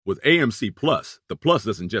With AMC Plus, the plus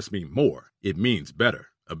doesn't just mean more, it means better.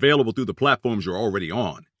 Available through the platforms you're already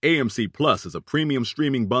on, AMC Plus is a premium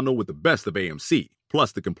streaming bundle with the best of AMC,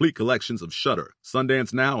 plus the complete collections of Shudder,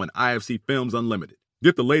 Sundance Now, and IFC Films Unlimited.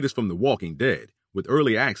 Get the latest from The Walking Dead, with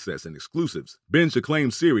early access and exclusives. Binge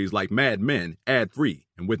acclaimed series like Mad Men, ad-free,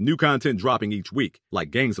 and with new content dropping each week, like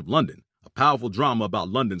Gangs of London, a powerful drama about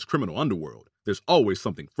London's criminal underworld. There's always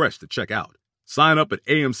something fresh to check out. Sign up at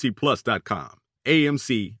amcplus.com.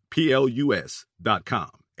 AMCPLUS.com.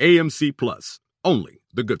 AMC Plus. Only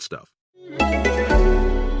the good stuff.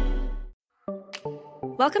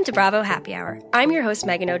 Welcome to Bravo Happy Hour. I'm your host,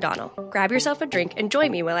 Megan O'Donnell. Grab yourself a drink and join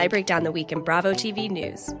me while I break down the week in Bravo TV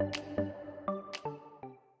news.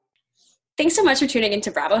 Thanks so much for tuning into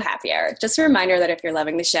Bravo Happy Hour. Just a reminder that if you're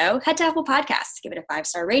loving the show, head to Apple Podcasts, give it a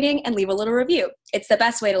 5-star rating, and leave a little review. It's the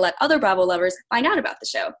best way to let other Bravo lovers find out about the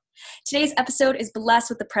show. Today's episode is blessed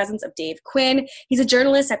with the presence of Dave Quinn. He's a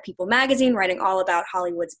journalist at People magazine, writing all about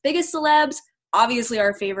Hollywood's biggest celebs, obviously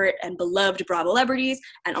our favorite and beloved Bravo celebrities,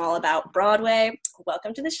 and all about Broadway.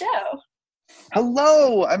 Welcome to the show.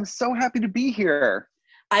 Hello, I'm so happy to be here.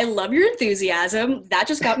 I love your enthusiasm. That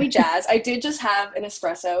just got me jazzed. I did just have an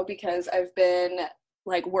espresso because I've been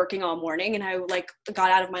working all morning, and I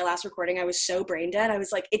got out of my last recording. I was so brain dead. I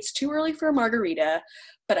was like, it's too early for a margarita,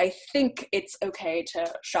 but I think it's okay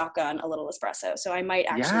to shotgun a little espresso. So I might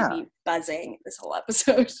actually be buzzing this whole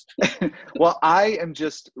episode. Well, I am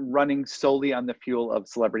just running solely on the fuel of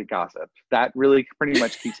celebrity gossip. That really pretty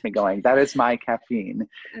much keeps me going. That is my caffeine.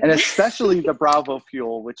 And especially the Bravo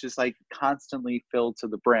fuel, which is constantly filled to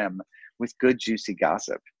the brim with good, juicy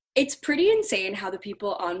gossip. It's pretty insane how the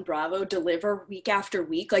people on Bravo deliver week after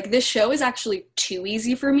week. This show is actually too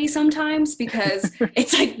easy for me sometimes because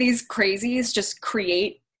it's these crazies just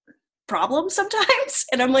create problems sometimes.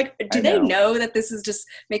 And I'm like, do they know that this is just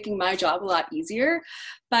making my job a lot easier?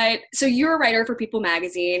 But so you're a writer for People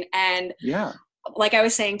magazine, and like I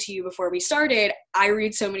was saying to you before we started, I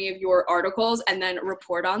read so many of your articles and then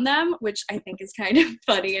report on them, which I think is kind of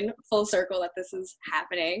funny and full circle that this is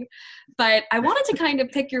happening. But I wanted to kind of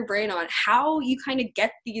pick your brain on how you kind of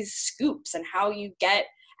get these scoops and how you get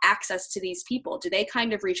access to these people. Do they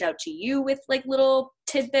kind of reach out to you with little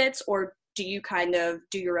tidbits, or do you kind of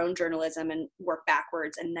do your own journalism and work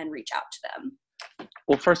backwards and then reach out to them?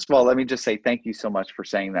 Well, first of all, let me just say thank you so much for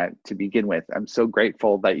saying that to begin with. I'm so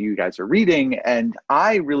grateful that you guys are reading. And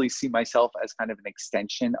I really see myself as kind of an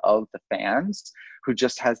extension of the fans who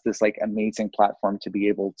just has this amazing platform to be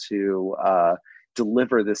able to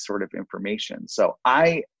deliver this sort of information. So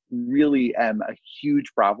I really am a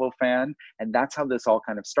huge Bravo fan. And that's how this all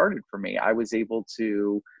kind of started for me. I was able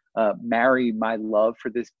to marry my love for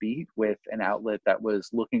this beat with an outlet that was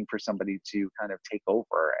looking for somebody to kind of take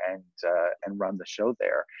over and run the show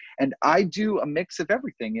there. And I do a mix of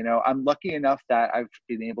everything. I'm lucky enough that I've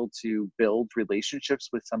been able to build relationships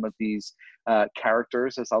with some of these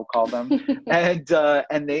characters, as I'll call them, and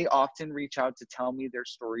they often reach out to tell me their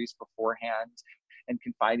stories beforehand and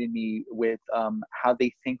confide in me with how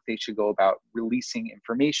they think they should go about releasing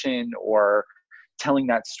information or telling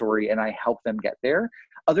that story, and I help them get there.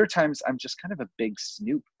 Other times I'm just kind of a big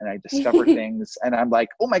snoop and I discover things and I'm like,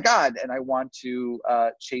 oh my God, and I want to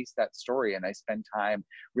chase that story, and I spend time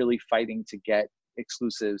really fighting to get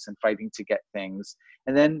exclusives and fighting to get things.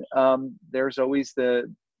 And then there's always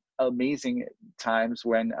the amazing times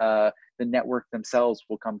when the network themselves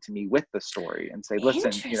will come to me with the story and say,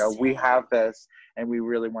 listen, we have this and we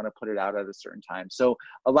really want to put it out at a certain time. So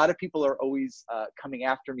a lot of people are always coming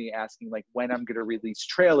after me asking when I'm going to release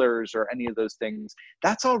trailers or any of those things.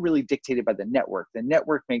 That's all really dictated by the network. The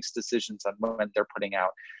network makes decisions on when they're putting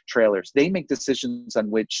out trailers. They make decisions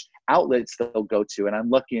on which outlets they'll go to. And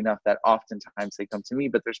I'm lucky enough that oftentimes they come to me,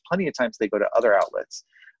 but there's plenty of times they go to other outlets.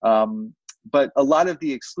 But a lot of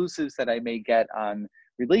the exclusives that I may get on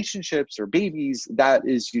relationships or babies, that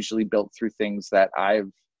is usually built through things that I've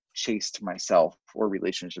chased myself or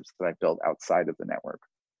relationships that I've built outside of the network.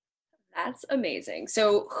 That's amazing.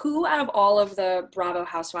 So who out of all of the Bravo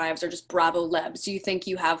housewives or just Bravo lebs do you think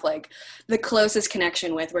you have the closest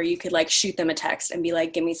connection with, where you could shoot them a text and be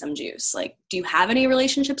like, give me some juice? Do you have any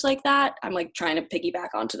relationships like that? I'm trying to piggyback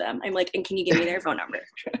onto them. I'm and can you give me their phone number?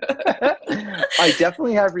 I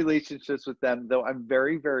definitely have relationships with them, though I'm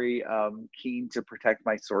very, very keen to protect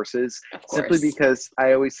my sources, simply because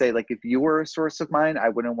I always say, if you were a source of mine, I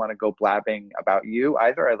wouldn't want to go blabbing about you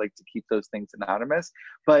either. I like to keep those things anonymous.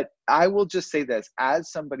 But I will just say this,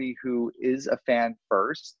 as somebody who is a fan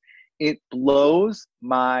first, it blows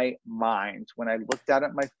my mind when I looked down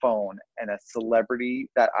at my phone and a celebrity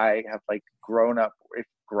that I have grown up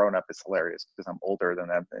grown up is hilarious because I'm older than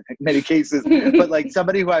them in many cases, but like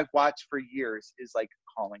somebody who I've watched for years is like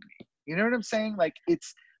calling me. You know what I'm saying? Like,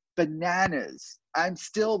 it's bananas. I'm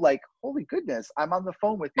still like, holy goodness, I'm on the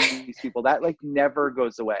phone with these people. That like never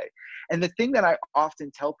goes away. And the thing that I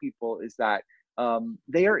often tell people is that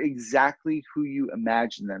they are exactly who you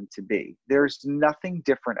imagine them to be. There's nothing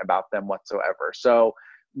different about them whatsoever. So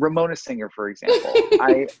Ramona Singer, for example,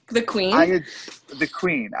 the queen. The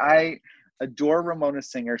queen. I adore Ramona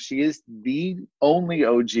Singer. She is the only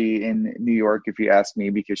OG in New York, if you ask me,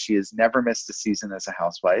 because she has never missed a season as a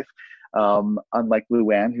housewife. Unlike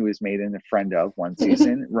Luann, who was made in a friend of one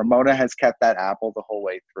season, Ramona has kept that apple the whole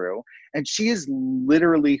way through. And she is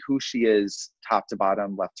literally who she is, top to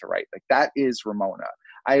bottom, left to right. Like, that is Ramona.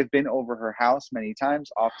 I have been over her house many times,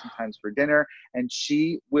 oftentimes for dinner, and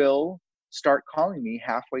she will start calling me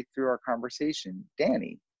halfway through our conversation,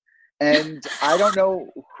 Danny. And I don't know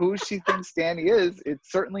who she thinks Danny is.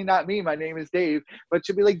 It's certainly not me. My name is Dave. But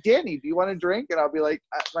she'll be like, Danny, do you want a drink? And I'll be like,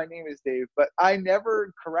 my name is Dave. But I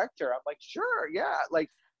never correct her. I'm like, sure, yeah. Like,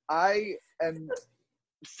 I am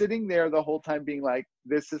sitting there the whole time being like,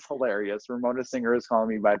 this is hilarious. Ramona Singer is calling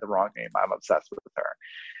me by the wrong name. I'm obsessed with her.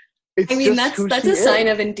 I mean, that's a sign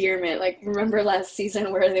of endearment. Like, remember last season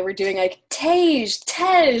where they were doing like Tej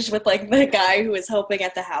with like the guy who was helping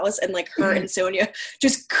at the house, and like her and Sonia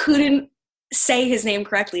just couldn't say his name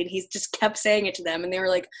correctly, and he just kept saying it to them, and they were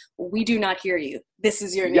like, we do not hear you. This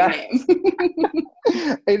is your new name.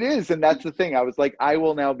 It is, and that's the thing. I was like, I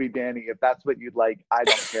will now be Danny. If that's what you'd like, I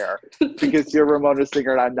don't care. Because you're Ramona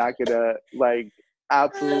Singer, and I'm not gonna like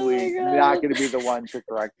absolutely not going to be the one to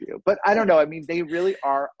correct you. But I don't know. I mean, they really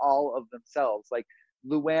are all of themselves. Like,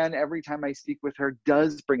 Luann, every time I speak with her,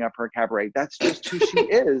 does bring up her cabaret. That's just who she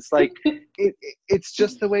is. Like, it's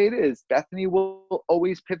just the way it is. Bethany will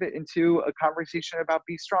always pivot into a conversation about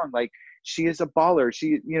Be Strong. Like, she is a baller.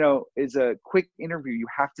 She, is a quick interview. You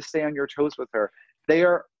have to stay on your toes with her. They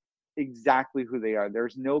are exactly who they are.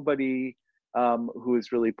 There's nobody who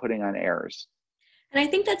is really putting on airs. And I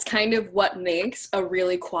think that's kind of what makes a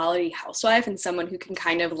really quality housewife and someone who can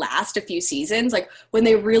kind of last a few seasons. Like, when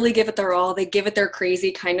they really give it their all, they give it their crazy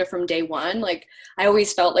kind of from day one. Like, I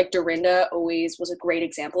always felt like Dorinda always was a great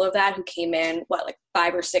example of that, who came in,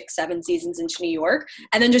 5 or 6, 7 seasons into New York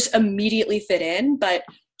and then just immediately fit in. But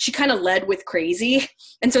she kind of led with crazy.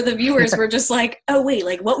 And so the viewers were just like, oh, wait,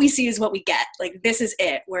 like what we see is what we get. Like, this is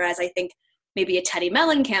it. Whereas I think maybe a Teddi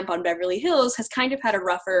Mellencamp on Beverly Hills has kind of had a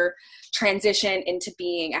rougher transition into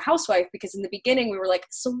being a housewife, because in the beginning we were like,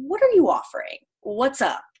 so what are you offering? What's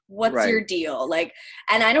up? What's your deal? Like,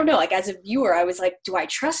 and I don't know, like as a viewer, I was like, do I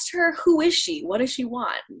trust her? Who is she? What does she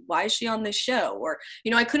want? Why is she on this show? Or,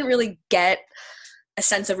 I couldn't really get a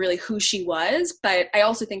sense of really who she was, but I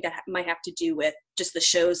also think that might have to do with just the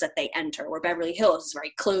shows that they enter, where Beverly Hills is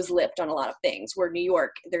very close-lipped on a lot of things, where New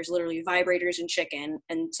York, there's literally vibrators and chicken,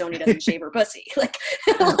 and Sonia doesn't shave her pussy. Like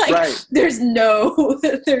there's no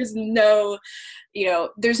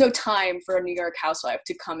time for a New York housewife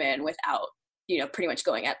to come in without, pretty much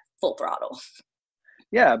going at full throttle.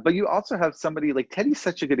 Yeah, but you also have somebody like Teddy's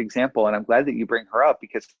such a good example, and I'm glad that you bring her up,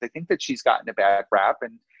 because I think that she's gotten a bad rap,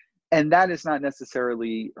 and that is not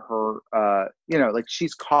necessarily her, like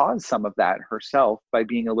she's caused some of that herself by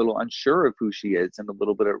being a little unsure of who she is and a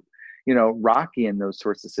little bit of, rocky in those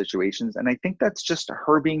sorts of situations. And I think that's just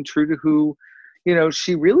her being true to who,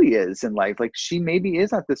 she really is in life. Like, she maybe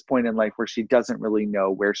is at this point in life where she doesn't really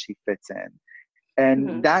know where she fits in.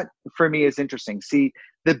 And that for me is interesting. See,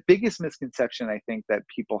 the biggest misconception I think that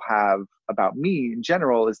people have about me in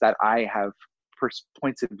general is that I have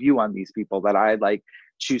points of view on these people, that I like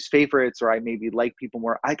choose favorites, or I maybe like people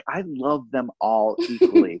more. I love them all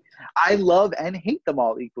equally. I love and hate them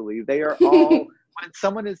all equally. They are all, when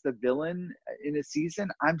someone is the villain in a season,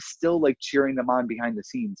 I'm still like cheering them on behind the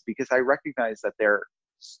scenes, because I recognize that they're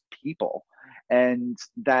people, and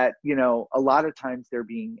that, a lot of times they're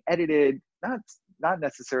being edited, not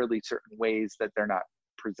necessarily certain ways that they're not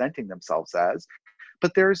presenting themselves as,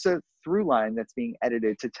 but there's a through line that's being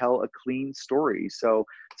edited to tell a clean story. So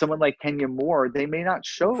someone like Kenya Moore, they may not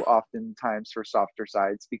show oftentimes her softer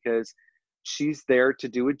sides, because she's there to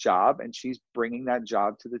do a job, and she's bringing that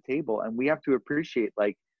job to the table. And we have to appreciate,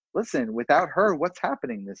 like, listen, without her, what's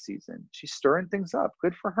happening this season? She's stirring things up.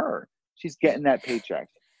 Good for her. She's getting that paycheck.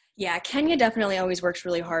 Yeah, Kenya definitely always works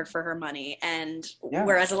really hard for her money, and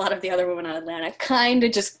whereas a lot of the other women on Atlanta kind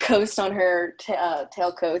of just coast on her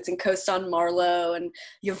tailcoats and coast on Marlo and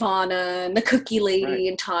Yvonne and the Cookie Lady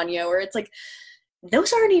and Tanya, where it's like,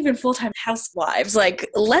 those aren't even full-time housewives. Like,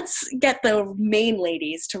 let's get the main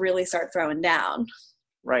ladies to really start throwing down.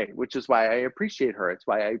 Right, which is why I appreciate her. It's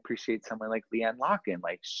why I appreciate someone like Leanne Locken.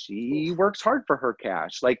 Like, she works hard for her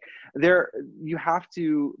cash. Like, you have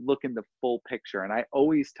to look in the full picture. And I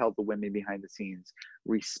always tell the women behind the scenes,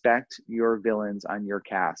 respect your villains on your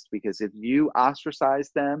cast, because if you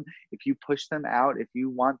ostracize them, if you push them out, if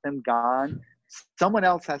you want them gone, someone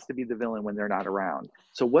else has to be the villain when they're not around.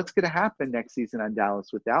 So what's going to happen next season on Dallas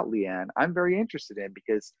without Leanne? I'm very interested in,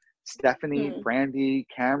 because Stephanie, Brandy,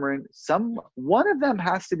 Cameron, one of them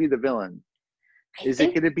has to be the villain. Is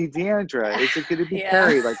it going to be Deandra? Is it going to be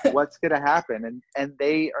Perry? Like, what's going to happen? And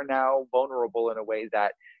they are now vulnerable in a way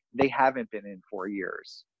that they haven't been in for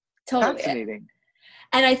years. Totally. Fascinating.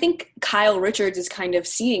 And I think Kyle Richards is kind of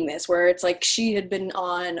seeing this, where it's like she had been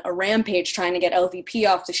on a rampage trying to get LVP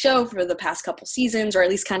off the show for the past couple seasons, or at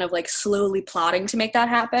least kind of like slowly plotting to make that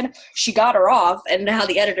happen. She got her off, and now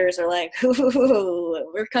the editors are like,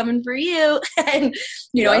 ooh, we're coming for you. And,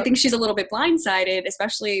 you know, I think she's a little bit blindsided,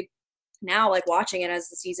 especially now, like watching it as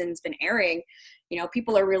the season's been airing. You know,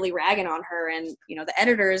 people are really ragging on her, and, you know, the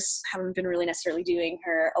editors haven't been really necessarily doing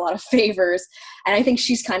her a lot of favors. And I think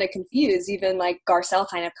she's kind of confused, even like Garcelle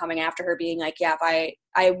kind of coming after her, being like, yeah, if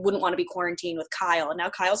I wouldn't want to be quarantined with Kyle. And now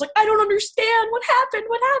Kyle's like, I don't understand. What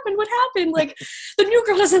happened? Like, the new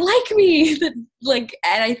girl doesn't like me. Like,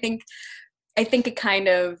 and I think it kind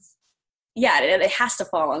of, it has to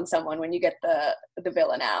fall on someone when you get the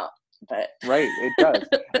villain out. But right, it does.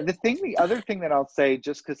 And the other thing that I'll say,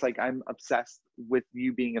 just because like I'm obsessed with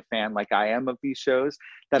you being a fan like I am of these shows,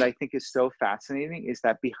 that I think is so fascinating, is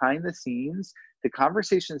that behind the scenes, the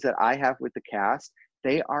conversations that I have with the cast,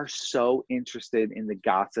 they are so interested in the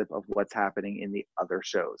gossip of what's happening in the other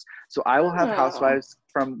shows. So I will have housewives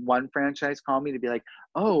from one franchise call me to be like,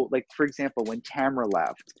 oh, like for example, when Tamra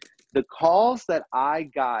left, the calls that I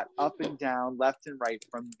got up and down, left and right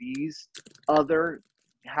from these other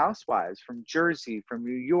housewives from Jersey, from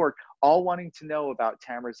New York, all wanting to know about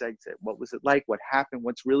Tamara's exit. What was it like? What happened?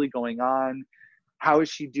 What's really going on? How is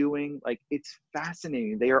she doing? Like, it's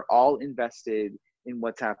fascinating. They are all invested in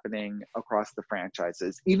what's happening across the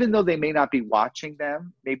franchises, even though they may not be watching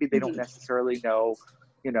them. Maybe they don't necessarily know,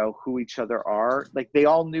 you know, who each other are. Like, they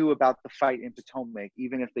all knew about the fight in Potomac,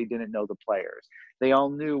 even if they didn't know the players. They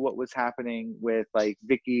all knew what was happening with like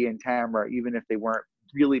Vicky and Tamara, even if they weren't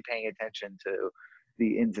really paying attention to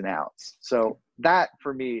the ins and outs. So that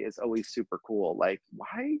for me is always super cool. Like,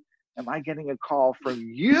 why am I getting a call from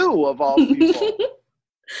you of all people?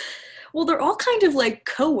 Well, they're all kind of like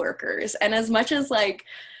coworkers, and as much as like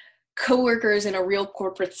coworkers in a real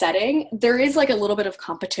corporate setting, there is like a little bit of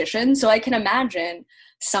competition. So I can imagine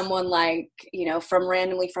someone like, you know,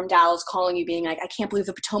 randomly from Dallas calling you being like, I can't believe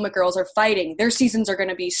the Potomac girls are fighting. Their seasons are going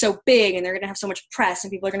to be so big and they're going to have so much press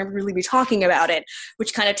and people are going to really be talking about it,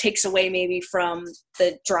 which kind of takes away maybe from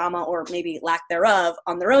the drama or maybe lack thereof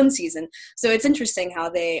on their own season. So it's interesting how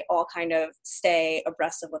they all kind of stay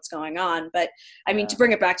abreast of what's going on. But I mean, to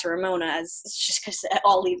bring it back to Ramona, as just because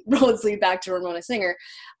all roads lead back to Ramona Singer,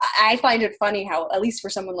 I find it funny how, at least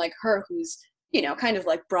for someone like her, who's, you know, kind of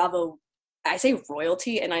like Bravo, I say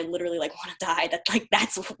royalty, and I literally like want to die.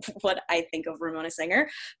 That's what I think of Ramona Singer.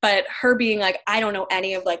 But her being like, I don't know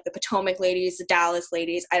any of like the Potomac ladies, the Dallas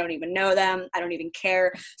ladies. I don't even know them. I don't even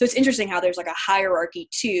care. So it's interesting how there's like a hierarchy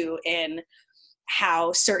too in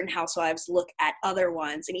how certain housewives look at other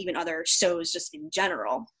ones and even other shows just in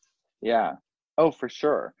general. Yeah. Oh, for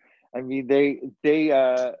sure. I mean, they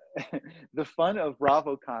the fun of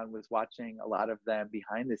BravoCon was watching a lot of them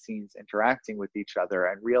behind the scenes interacting with each other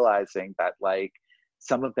and realizing that like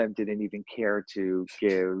some of them didn't even care to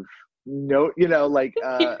give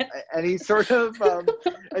any sort of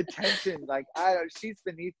attention. Like, she's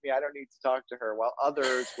beneath me. I don't need to talk to her. While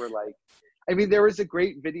others were like, I mean, there was a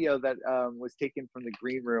great video that was taken from the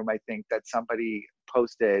green room, I think, that somebody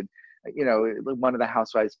posted. You know, one of the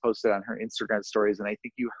housewives posted on her Instagram stories, and I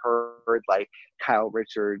think you heard like Kyle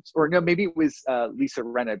Richards, or no, maybe it was Lisa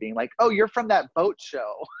Rinna being like, "Oh, you're from that boat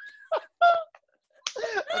show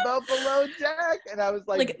about Below Deck," and I was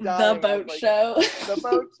like the boat show. The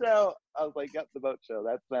boat show. I was like, "Yep, the boat show.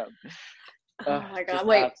 That's them." Oh my god!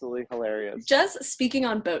 Wait, absolutely hilarious. Just speaking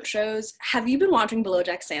on boat shows, have you been watching Below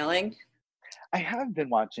Deck Sailing? I have been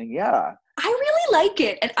watching. Yeah, I really like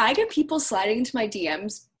it, and I get people sliding into my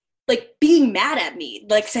DMs. Like being mad at me,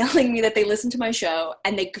 like telling me that they listen to my show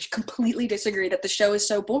and they completely disagree that the show is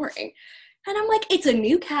so boring. And I'm like, it's a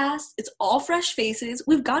new cast. It's all fresh faces.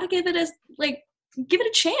 We've got to give it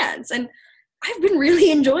a chance. And I've been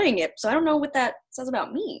really enjoying it. So I don't know what that says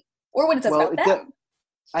about me or what it says about them.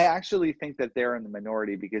 I actually think that they're in the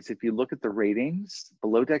minority, because if you look at the ratings,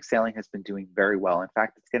 Below Deck Sailing has been doing very well. In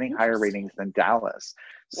fact, it's getting higher ratings than Dallas.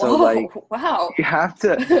 So Whoa, wow. you have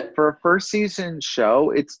to, for a first season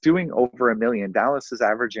show, it's doing over 1 million. Dallas is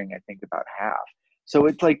averaging, I think, about half. So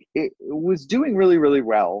it's like, it was doing really, really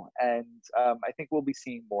well. And I think we'll be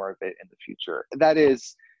seeing more of it in the future. That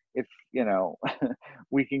is, if,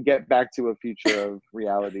 we can get back to a future of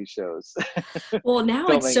reality shows. Well, now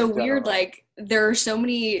it's so weird. General. Like, there are so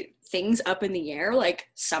many things up in the air, like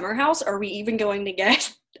Summer House. Are we even going to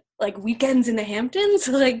get like weekends in the Hamptons?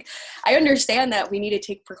 Like, I understand that we need to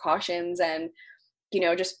take precautions, and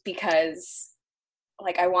just because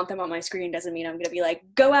like I want them on my screen doesn't mean I'm going to be like,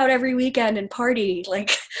 go out every weekend and party.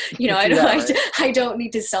 Like, I don't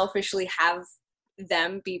need to selfishly have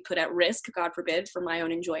them be put at risk, God forbid, for my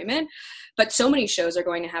own enjoyment. But so many shows are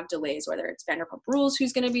going to have delays, whether it's Vanderpump Rules,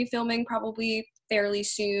 who's going to be filming probably fairly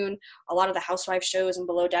soon. A lot of the Housewives shows and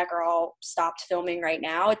Below Deck are all stopped filming right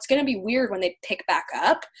now. It's going to be weird when they pick back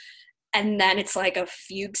up. And then it's like a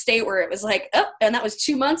fugue state where it was like, oh, and that was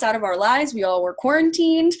 2 months out of our lives. We all were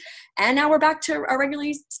quarantined. And now we're back to our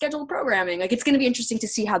regularly scheduled programming. Like, it's going to be interesting to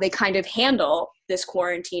see how they kind of handle this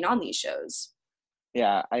quarantine on these shows.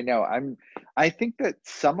 Yeah, I know. I think that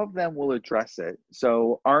some of them will address it.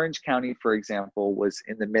 So Orange County, for example, was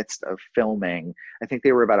in the midst of filming. I think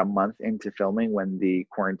they were about a month into filming when the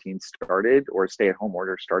quarantine started, or stay-at-home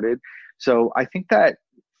order started. So I think that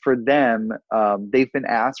for them, they've been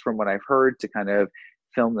asked, from what I've heard, to kind of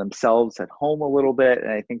film themselves at home a little bit.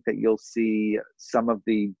 And I think that you'll see some of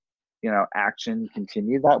the action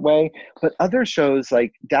continue that way. But other shows,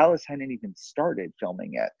 like Dallas, hadn't even started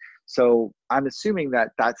filming it. So I'm assuming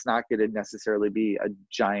that that's not going to necessarily be a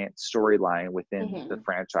giant storyline within the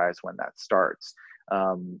franchise when that starts.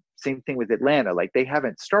 Same thing with Atlanta. Like, they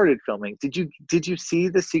haven't started filming. Did you see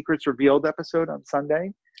the Secrets Revealed episode on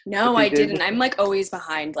Sunday? No, I didn't. I'm like always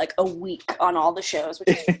behind like a week on all the shows,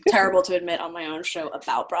 which is terrible to admit on my own show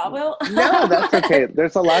about Bravo. No, that's okay.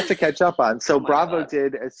 There's a lot to catch up on. So Bravo God.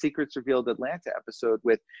 did a Secrets Revealed Atlanta episode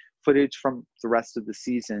with footage from the rest of the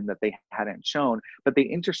season that they hadn't shown, but they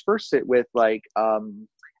interspersed it with like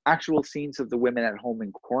actual scenes of the women at home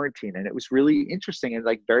in quarantine. And it was really interesting and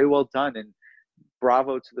like very well done. And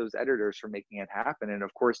bravo to those editors for making it happen. And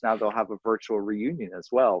of course, now they'll have a virtual reunion as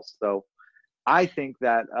well. So I think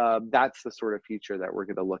that that's the sort of future that we're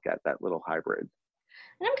going to look at, that little hybrid.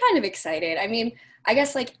 And I'm kind of excited. I mean, I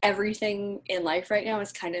guess like everything in life right now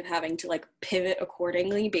is kind of having to like pivot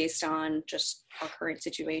accordingly based on just our current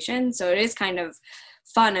situation. So it is kind of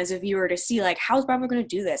fun as a viewer to see like, how's Bravo going to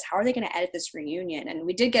do this? How are they going to edit this reunion? And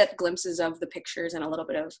we did get glimpses of the pictures and a little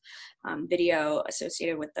bit of video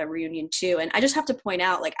associated with the reunion too. And I just have to point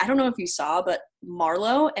out, like, I don't know if you saw, but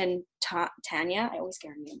Marlo and Tanya, I always get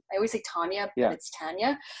her name. I always say Tanya, but it's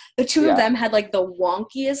Tanya. The two of them had like the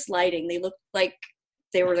wonkiest lighting. They looked like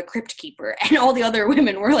they were the crypt keeper, and all the other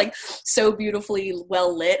women were like so beautifully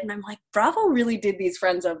well lit. And I'm like, Bravo really did these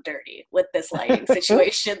friends up dirty with this lighting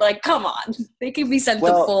situation. Like, come on, they could be sent the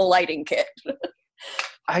full lighting kit.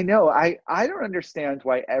 I know. I don't understand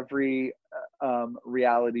why every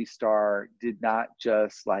reality star did not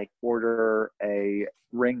just like order a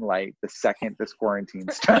ring light the second this quarantine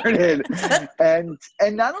started. and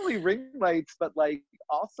not only ring lights, but like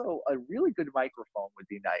also a really good microphone would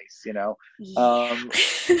be nice,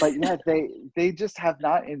 but yeah, they just have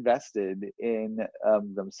not invested in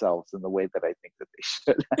themselves in the way that I think that they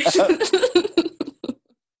should have.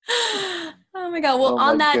 Oh my God. Well,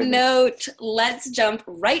 on that note, let's jump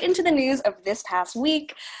right into the news of this past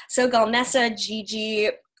week. So Galnesa Gigi,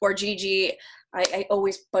 or Gigi, I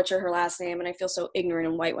always butcher her last name, and I feel so ignorant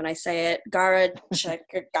and white when I say it.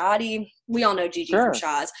 Gharachedaghi, we all know Gigi from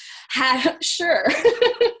Shaw's. Sure.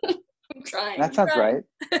 I'm trying. That sounds right.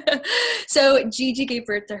 So Gigi gave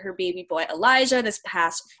birth to her baby boy Elijah this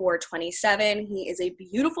past 4/27. He is a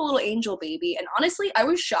beautiful little angel baby, and honestly, I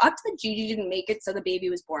was shocked that Gigi didn't make it so the baby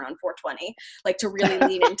was born on 4/20, like to really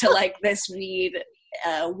lean into like this weed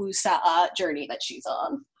wusa'a journey that she's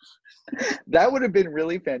on. That would have been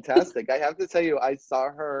really fantastic. I have to tell you, I saw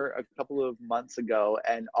her a couple of months ago,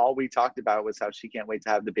 and all we talked about was how she can't wait to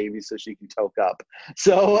have the baby so she can toke up.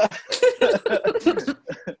 So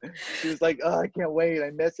she was like, oh, I can't wait. I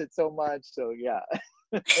miss it so much. So yeah.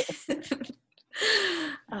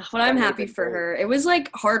 But I'm happy for her. It was like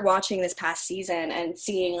hard watching this past season and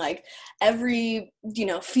seeing like every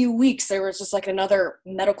few weeks there was just like another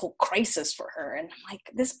medical crisis for her, and I'm like,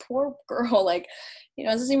 this poor girl, like,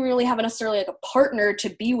 doesn't even really have necessarily like a partner to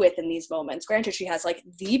be with in these moments. Granted, she has like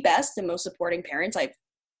the best and most supporting parents I've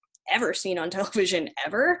ever seen on television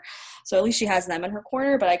ever, so at least she has them in her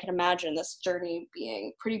corner, but I can imagine this journey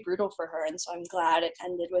being pretty brutal for her, and so I'm glad it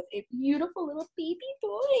ended with a beautiful little baby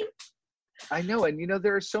boy. I know. And,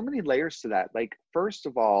 there are so many layers to that. Like, first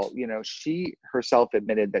of all, she herself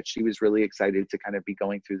admitted that she was really excited to kind of be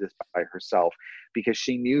going through this by herself because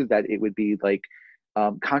she knew that it would be like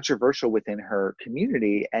controversial within her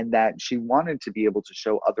community, and that she wanted to be able to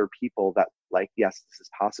show other people that, like, yes, this is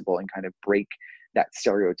possible, and kind of break that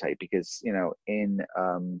stereotype, because in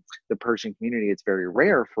the Persian community, it's very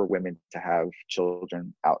rare for women to have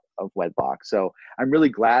children out of wedlock. So I'm really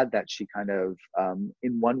glad that she kind of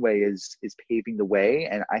in one way is paving the way,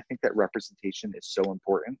 and I think that representation is so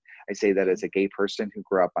important. I say that as a gay person who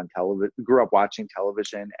grew up watching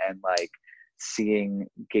television and like seeing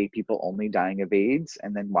gay people only dying of AIDS,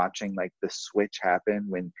 and then watching like the switch happen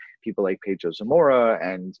when people like Pedro Zamora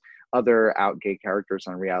and other out gay characters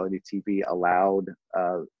on reality TV allowed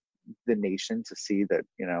the nation to see that,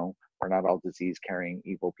 we're not all disease carrying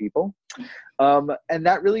evil people. And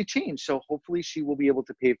that really changed. So hopefully she will be able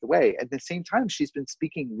to pave the way. At the same time, she's been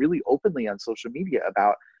speaking really openly on social media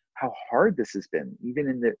about how hard this has been, even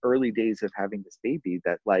in the early days of having this baby,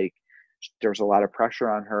 that like there's a lot of pressure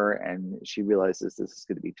on her, and she realizes this is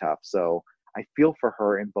going to be tough. So I feel for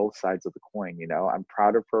her in both sides of the coin. I'm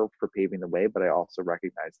proud of her for paving the way, but I also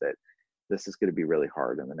recognize that this is going to be really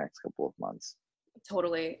hard in the next couple of months.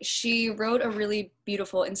 Totally. She wrote a really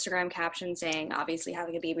beautiful Instagram caption saying, obviously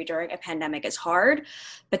having a baby during a pandemic is hard,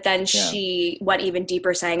 but then she went even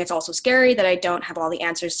deeper, saying it's also scary that I don't have all the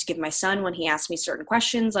answers to give my son when he asks me certain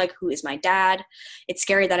questions like, who is my dad? It's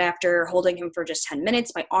scary that after holding him for just 10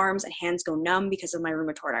 minutes, my arms and hands go numb because of my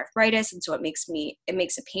rheumatoid arthritis. And so it makes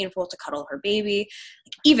it painful to cuddle her baby.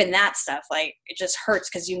 Like, even that stuff, like, it just hurts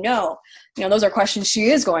because those are questions she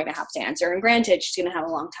is going to have to answer. And granted, she's going to have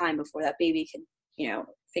a long time before that baby can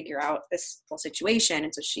figure out this whole situation,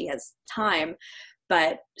 and so she has time,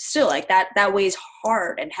 but still, like, that weighs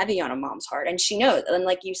hard and heavy on a mom's heart, and she knows. And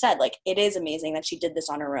like you said, like, it is amazing that she did this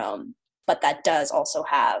on her own, but that does also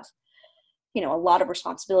have a lot of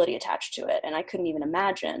responsibility attached to it. And I couldn't even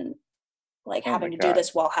imagine like having to do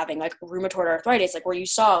this while having like rheumatoid arthritis, like where you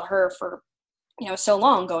saw her for so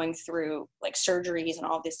long going through like surgeries and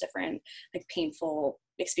all these different like painful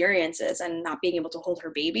experiences, and not being able to hold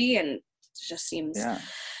her baby. And it just seems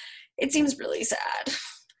really sad.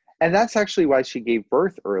 And that's actually why she gave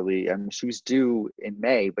birth early. She was due in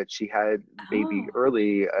May, but she had baby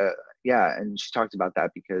early. And she talked about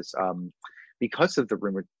that because of the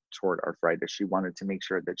rheumatoid arthritis, she wanted to make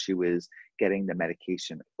sure that she was getting the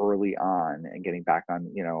medication early on and getting back on,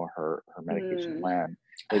 her medication plan.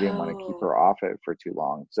 They didn't want to keep her off it for too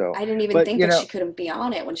long. So I didn't even think that she couldn't be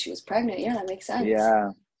on it when she was pregnant. Yeah, that makes sense.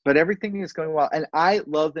 Yeah. But everything is going well. And I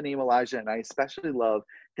love the name Elijah, and I especially love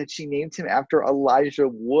that she named him after Elijah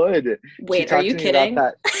Wood. Wait, are you kidding?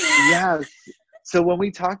 Yes. So when we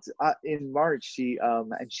talked in March, she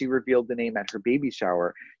revealed the name at her baby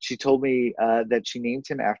shower. She told me that she named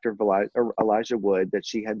him after Elijah Wood, that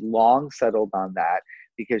she had long settled on that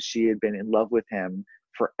because she had been in love with him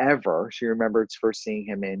forever. She remembered first seeing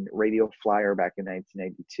him in Radio Flyer back in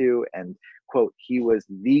 1992, and, quote, he was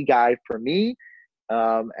the guy for me.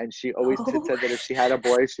 And she always had said that if she had a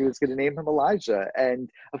boy, she was going to name him Elijah. And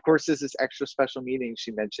of course, there's this extra special meaning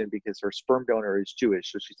she mentioned because her sperm donor is Jewish.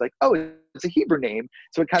 So she's like, oh, it's a Hebrew name.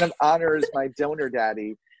 So it kind of honors my donor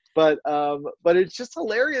daddy. But it's just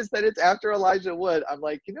hilarious that it's after Elijah Wood. I'm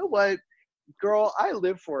like, you know what, girl, I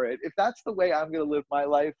live for it. If that's the way I'm going to live my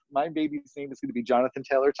life, my baby's name is going to be Jonathan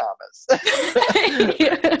Taylor Thomas.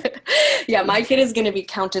 Yeah, my kid is going to be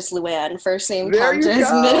Countess Luann. First name Countess,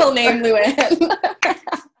 middle name Luann.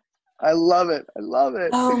 I love it. I love it.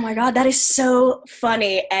 Oh my God, that is so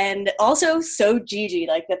funny. And also so Gigi,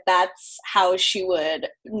 like that's how she would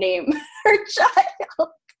name her child.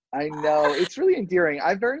 I know. It's really endearing.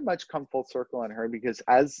 I very much come full circle on her because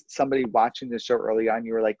as somebody watching this show early on,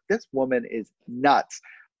 you were like, this woman is nuts.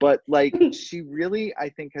 But like, she really, I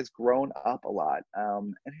think, has grown up a lot.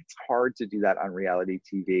 And it's hard to do that on reality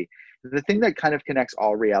TV. The thing that kind of connects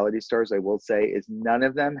all reality stars, I will say, is none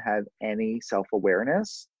of them have any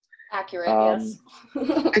self-awareness. Accurate, yes.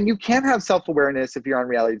 And you can't have self-awareness if you're on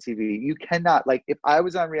reality TV. You cannot. Like, if I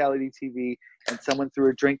was on reality TV and someone threw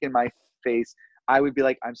a drink in my face, I would be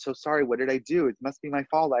like, I'm so sorry. What did I do? It must be my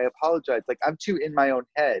fault. I apologize. Like, I'm too in my own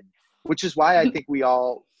head, which is why I think we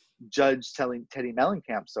all judge Teddy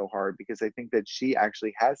Mellencamp so hard, because I think that she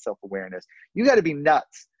actually has self-awareness. You got to be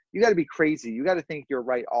nuts. You got to be crazy. You got to think you're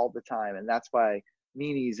right all the time. And that's why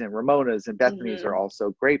Nini's and Ramona's and Bethany's are all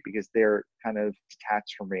so great, because they're kind of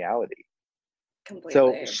detached from reality.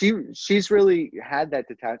 Completely. So she's really had that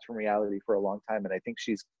detached from reality for a long time. And I think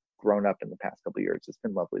she's grown up in the past couple of years. It's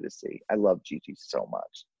been lovely to see. I love Gigi so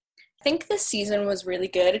much. I think this season was really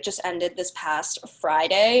good. It just ended this past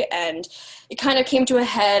Friday, and it kind of came to a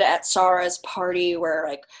head at Sarah's party where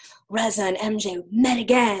like Reza and MJ met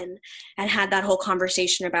again and had that whole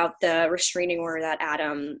conversation about the restraining order that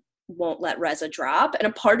Adam won't let Reza drop. And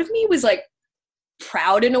a part of me was like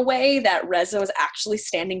proud in a way that Reza was actually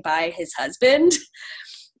standing by his husband.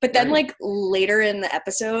 But then like later in the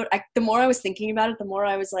episode, the more I was thinking about it, the more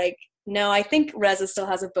I was like, no, I think Reza still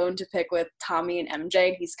has a bone to pick with Tommy and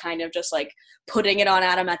MJ. He's kind of just like putting it on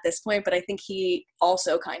Adam at this point, but I think he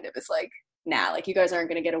also kind of is like, nah, like you guys aren't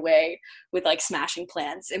gonna get away with like smashing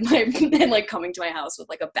plants in my and like coming to my house with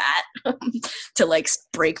like a bat to like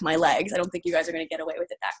break my legs. I don't think you guys are gonna get away with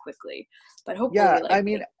it that quickly. But hopefully, yeah, I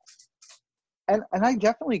mean, and I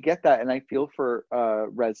definitely get that, and I feel for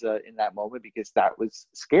Reza in that moment because that was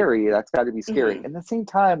scary. That's got to be scary. At the same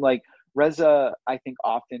time, like Reza, I think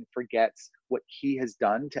often forgets what he has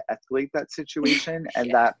done to escalate that situation,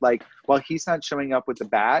 and that like while he's not showing up with the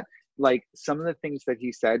bat, like some of the things that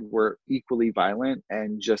he said were equally violent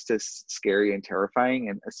and just as scary and terrifying,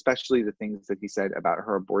 and especially the things that he said about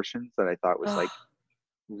her abortions that I thought was like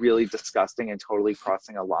really disgusting and totally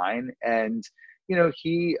crossing a line. And you know,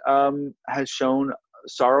 he has shown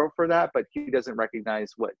sorrow for that, but he doesn't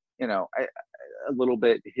recognize what, you know, a little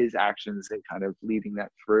bit his actions and kind of leading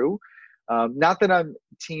that through. Not that I'm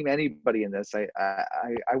team anybody in this.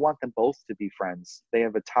 I want them both to be friends. They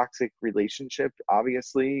have a toxic relationship,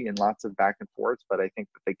 obviously, and lots of back and forths, but I think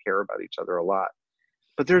that they care about each other a lot.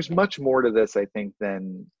 But there's much more to this, I think,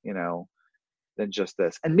 than, you know, than just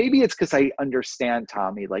this. And maybe it's because I understand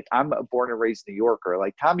Tommy. Like, I'm a born and raised New Yorker.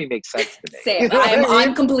 Like, Tommy makes sense to me. Same. You know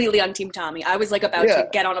I'm completely on Team Tommy. I was like about to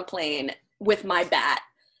get on a plane with my bat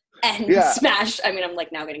and smash. I mean, I'm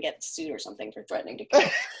like now going to get sued or something for threatening to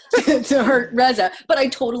kill, to hurt Reza. But I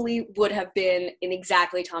totally would have been in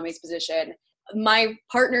exactly Tommy's position. My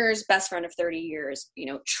partner's best friend of 30 years, you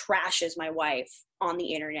know, trashes my wife on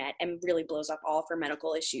the internet and really blows up all of her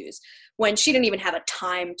medical issues when she didn't even have a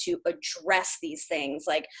time to address these things.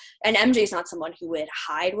 Like, and MJ's not someone who would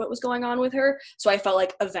hide what was going on with her. So I felt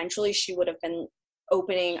like eventually she would have been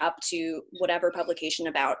opening up to whatever publication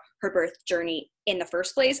about her birth journey in the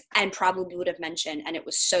first place, and probably would have mentioned, and it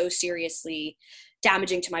was so seriously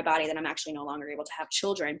damaging to my body that I'm actually no longer able to have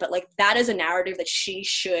children. But like, that is a narrative that she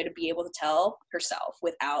should be able to tell herself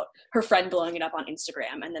without her friend blowing it up on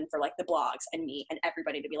Instagram, and then for like the blogs and me and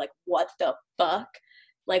everybody to be like, what the fuck?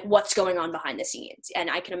 Like, what's going on behind the scenes? And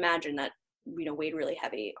I can imagine that, you know, weighed really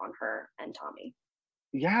heavy on her and Tommy.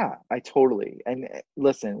 Yeah, I totally. And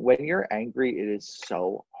listen, when you're angry, it is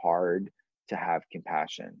so hard to have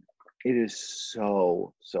compassion. It is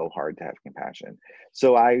so hard to have compassion.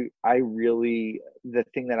 So I really, the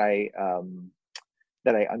thing that I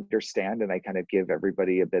understand, and I kind of give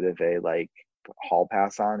everybody a bit of a like hall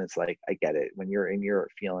pass on, is like, I get it. When you're in your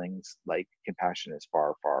feelings, like compassion is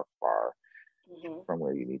far from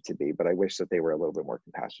where you need to be. But I wish that they were a little bit more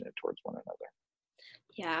compassionate towards one another.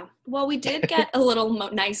 Yeah. Well, we did get a little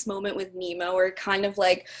nice moment with Nemo where kind of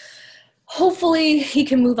like, hopefully he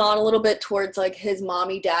can move on a little bit towards like his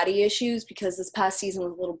mommy daddy issues, because this past season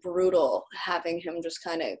was a little brutal, having him just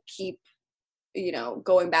kind of keep, you know,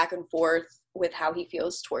 going back and forth with how he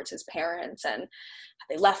feels towards his parents and how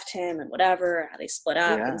they left him and whatever, how they split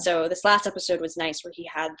up. Yeah. And so this last episode was nice where he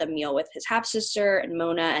had the meal with his half-sister and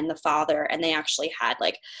Mona and the father, and they actually had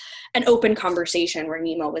like an open conversation where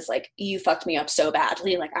Nemo was like, you fucked me up so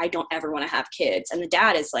badly, like I don't ever want to have kids. And the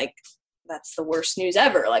dad is like, that's the worst news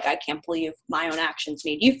ever. Like, I can't believe my own actions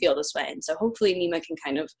made you feel this way. And so hopefully Nemo can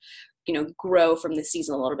kind of, you know, grow from this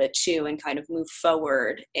season a little bit too, and kind of move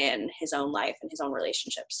forward in his own life and his own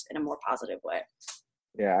relationships in a more positive way.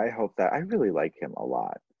 Yeah, I hope that. I really like him a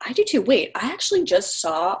lot. I do too. Wait, I actually just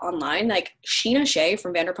saw online, like, Sheena Shea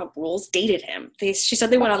from Vanderpump Rules dated him. She said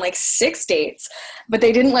they went on like 6 dates, but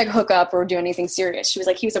they didn't like hook up or do anything serious. She was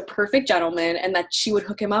like, he was a perfect gentleman, and that she would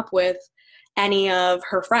hook him up with any of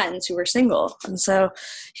her friends who were single. And so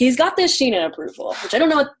he's got this Sheena approval, which I don't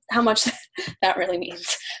know how much that really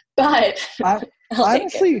means, but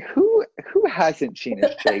honestly, who hasn't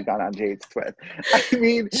Sheena Shea gone on dates with? I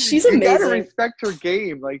mean, she's amazing. You gotta respect her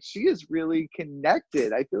game. Like, she is really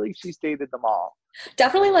connected. I feel like she's dated them all.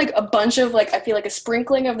 Definitely like a bunch of like, I feel like a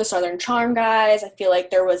sprinkling of the Southern Charm guys. I feel like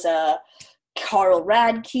there was a Carl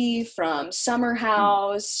Radke from Summer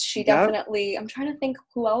House. She definitely, I'm trying to think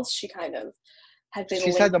who else she kind of had been.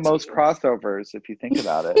 She's had the most crossovers, if you think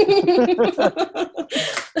about it.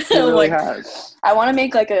 She really has. I want to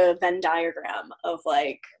make like a Venn diagram of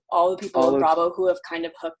like all the people in Bravo who have kind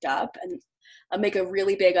of hooked up, and I'll make a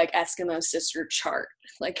really big like Eskimo sister chart.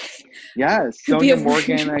 Like, Yes, could be Sonia a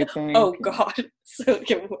Morgan, I think. Oh God,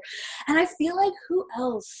 and I feel like who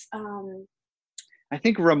else? I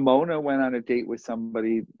think Ramona went on a date with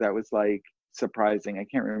somebody that was like surprising. I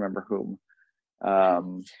can't remember whom.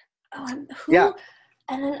 Who? Yeah.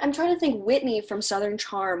 And then I'm trying to think. Whitney from Southern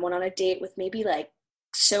Charm went on a date with maybe like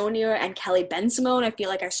Sonia and Kelly Ben-Simone. I feel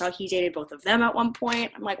like I saw he dated both of them at one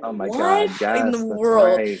point. I'm like, Oh my what God, yes, in the that's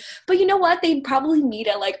world? right. But you know what? They'd probably meet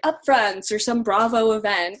at like Upfronts or some Bravo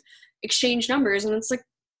event, exchange numbers, and it's like,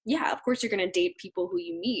 yeah, of course you're gonna date people who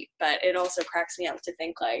you meet. But it also cracks me up to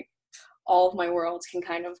think like all of my worlds can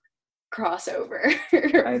kind of cross over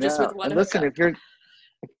I just know. with one And listen, hookup.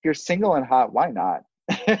 if you're single and hot, why not?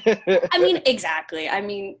 I mean, exactly. I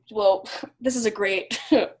mean, well, this is a great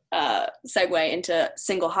segue into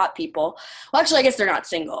single hot people. Well, actually, I guess they're not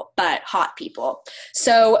single, but hot people.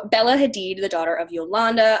 So Bella Hadid, the daughter of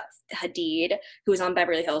Yolanda Hadid, who is on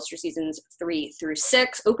Beverly Hills for seasons 3 through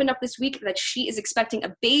 6, opened up this week that she is expecting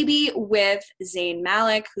a baby with Zayn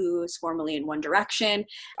Malik, who's formerly in One Direction.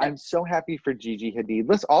 I'm so happy for Gigi Hadid.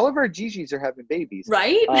 Listen, all of our Gigis are having babies.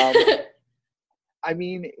 Right? I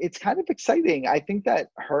mean, it's kind of exciting. I think that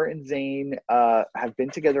her and Zayn have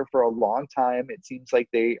been together for a long time. It seems like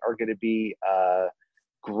they are going to be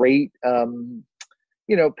great,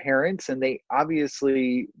 parents, and they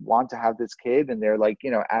obviously want to have this kid, and they're like,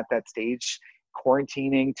 at that stage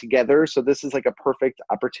quarantining together. So this is like a perfect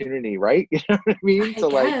opportunity, right? You know what I mean?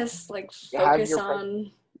 I guess, like focus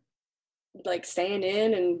on like staying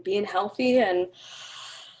in and being healthy and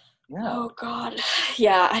oh God.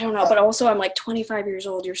 Yeah, I don't know. But also I'm like 25 years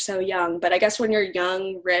old. You're so young. But I guess when you're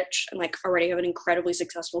young, rich, and like already have an incredibly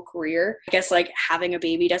successful career, I guess like having a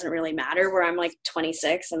baby doesn't really matter, where I'm like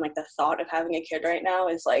 26 and like the thought of having a kid right now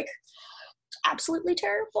is like absolutely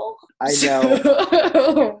terrible. I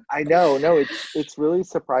know. I know. No, it's really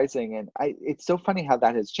surprising. And it's so funny how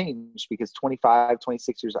that has changed, because 25,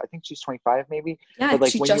 26 years, I think she's 25 maybe. Yeah, but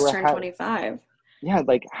like she when just you were turned 25. Yeah,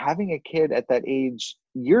 like having a kid at that age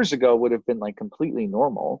years ago would have been like completely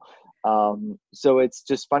normal. So it's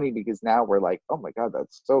just funny because now we're like, oh my God,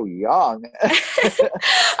 that's so young.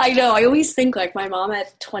 I know. I always think like my mom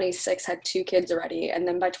at 26 had 2 kids already, and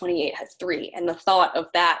then by 28 had 3. And the thought of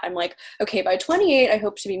that, I'm like, okay, by 28, I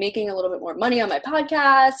hope to be making a little bit more money on my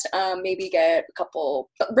podcast, maybe get a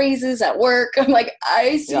couple raises at work. I'm like,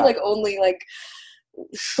 I see like only like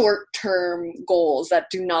short-term goals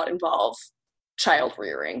that do not involve child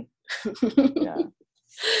rearing. Yeah.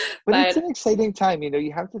 But it's an exciting time.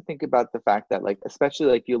 You have to think about the fact that like, especially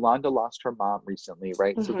like Yolanda lost her mom recently,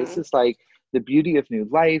 right? Mm-hmm. So this is like the beauty of new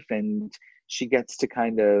life, and she gets to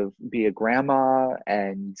kind of be a grandma,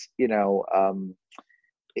 and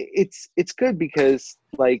it's good because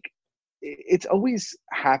like it's always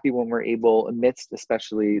happy when we're able, amidst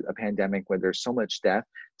especially a pandemic where there's so much death,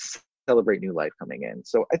 to celebrate new life coming in.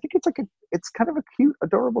 So I think it's kind of a cute,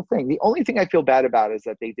 adorable thing. The only thing I feel bad about is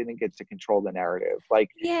that they didn't get to control the narrative. Like,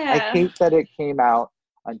 I hate that it came out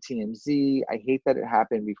on TMZ. I hate that it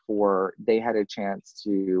happened before they had a chance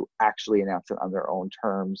to actually announce it on their own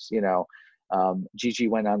terms. Gigi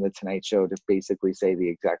went on the Tonight Show to basically say the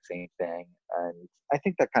exact same thing, and I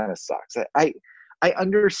think that kind of sucks. I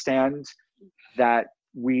understand that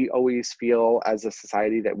we always feel as a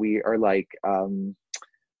society that we are like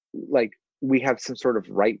we have some sort of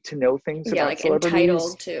right to know things about like celebrities.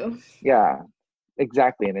 Entitled to. Yeah,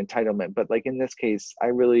 exactly, an entitlement. But like in this case, I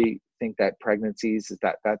really think that pregnancies is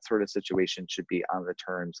that sort of situation should be on the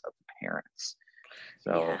terms of the parents.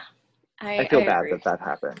 So I feel bad that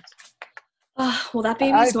happened. Well, that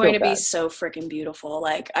baby's going to be so freaking beautiful.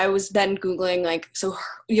 Like, I was then Googling, like, so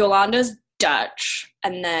Yolanda's Dutch,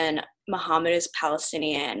 and then Muhammad is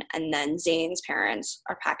Palestinian, and then Zayn's parents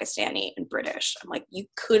are Pakistani and British. I'm like, you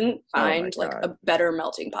couldn't find like a better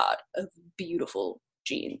melting pot of beautiful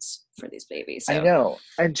genes for these babies. So. I know.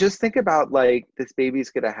 And just think about like this baby's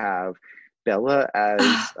gonna have Bella as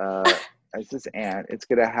his aunt. It's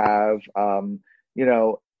gonna have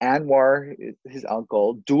Anwar, his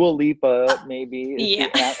uncle, Dua Lipa, maybe is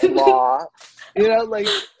the aunt-in-law. Like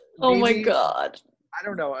oh my God. I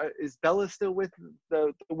don't know. Is Bella still with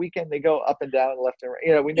the Weeknd? They go up and down, left and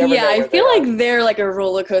right. We never know. I feel like they're like a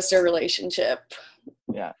roller coaster relationship.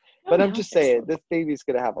 Yeah. But I'm just saying, this baby's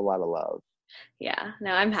going to have a lot of love. Yeah.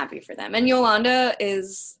 No, I'm happy for them. And Yolanda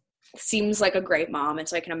seems like a great mom. And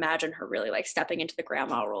so I can imagine her really like stepping into the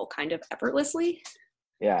grandma role kind of effortlessly.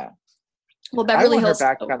 Yeah. Well, Beverly Hills. I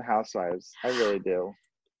want her back on Housewives. I really do.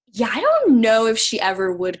 Yeah, I don't know if she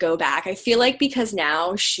ever would go back. I feel like because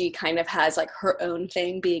now she kind of has like her own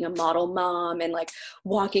thing, being a model mom and like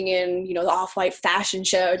walking in, you know, the Off-White fashion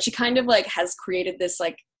show. And she kind of like has created this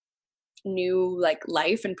like new like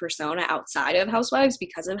life and persona outside of Housewives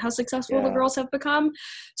because of how successful the girls have become.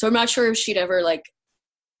 So I'm not sure if she'd ever like,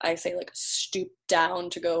 I say like stoop down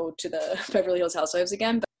to go to the Beverly Hills Housewives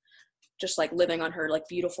again, but just like living on her like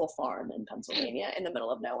beautiful farm in Pennsylvania in the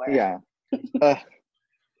middle of nowhere. Yeah.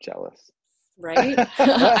 Jealous. Right?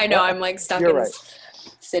 I know, I'm like stuck in right.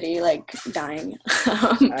 city, like dying.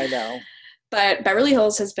 I know. But Beverly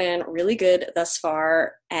Hills has been really good thus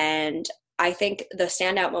far. And I think the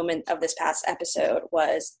standout moment of this past episode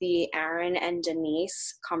was the Aaron and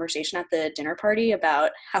Denise conversation at the dinner party about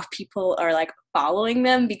how people are like following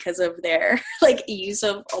them because of their like use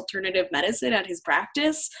of alternative medicine at his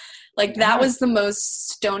practice. Like that was the most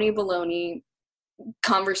stony baloney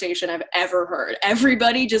conversation I've ever heard.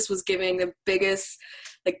 Everybody just was giving the biggest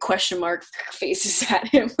like question mark faces at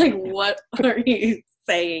him. Like, what are you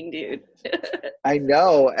saying, dude? I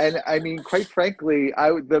know. And I mean, quite frankly,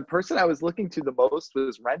 the person I was looking to the most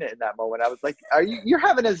was Renna in that moment. I was like, you're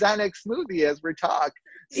having a Xanax smoothie as we talk.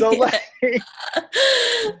 So like,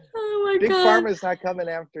 oh my Big God. Pharma's not coming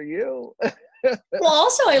after you. Well,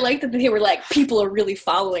 also, I like that they were like, people are really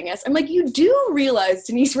following us. I'm like, you do realize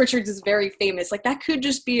Denise Richards is very famous. Like, that could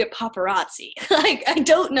just be a paparazzi. Like, I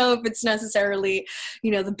don't know if it's necessarily,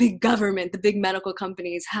 you know, the big government, the big medical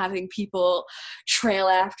companies having people trail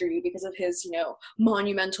after you because of his, you know,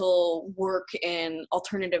 monumental work in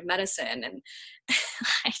alternative medicine. And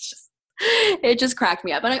it just cracked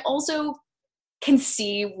me up. And I also can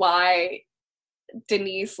see why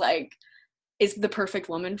Denise, like, is the perfect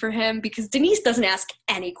woman for him, because Denise doesn't ask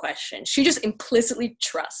any questions. She just implicitly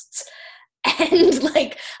trusts. And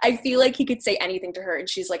like, I feel like he could say anything to her and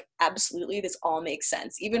she's like, absolutely, this all makes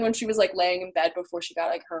sense. Even when she was like laying in bed before she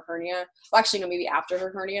got like her hernia, well, actually no, maybe after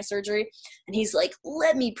her hernia surgery. And he's like,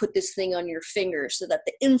 let me put this thing on your finger so that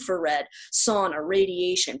the infrared sauna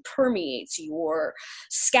radiation permeates your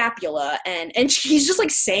scapula. And he's just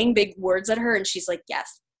like saying big words at her. And she's like,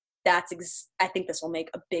 yes, I think this will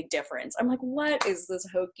make a big difference. I'm like, what is this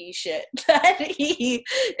hokey shit that he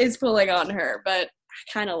is pulling on her? But I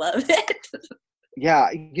kind of love it.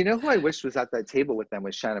 Yeah, you know who I wish was at that table with them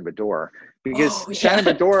was Shannon Bedore, because Shannon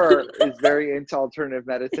Bedore is very into alternative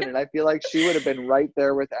medicine, and I feel like she would have been right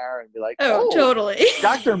there with Aaron and be like, oh totally.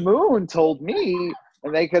 Dr. Moon told me,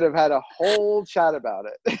 and they could have had a whole chat about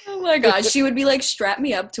it. Oh my gosh, she would be like, strap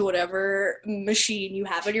me up to whatever machine you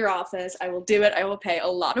have in your office. I will do it. I will pay a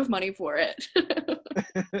lot of money for it.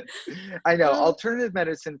 I know. Alternative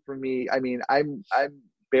medicine for me, I mean, I'm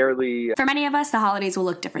barely... For many of us, the holidays will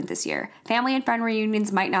look different this year. Family and friend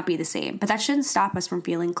reunions might not be the same, but that shouldn't stop us from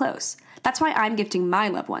feeling close. That's why I'm gifting my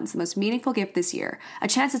loved ones the most meaningful gift this year, a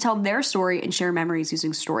chance to tell their story and share memories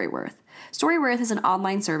using Storyworth. Storyworth is an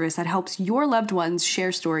online service that helps your loved ones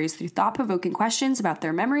share stories through thought-provoking questions about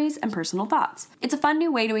their memories and personal thoughts. It's a fun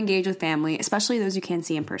new way to engage with family, especially those you can't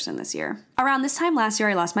see in person this year. Around this time last year,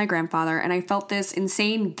 I lost my grandfather, and I felt this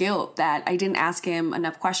insane guilt that I didn't ask him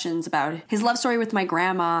enough questions about his love story with my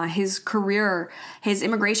grandma, his career, his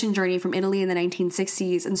immigration journey from Italy in the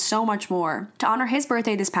 1960s, and so much more. To honor his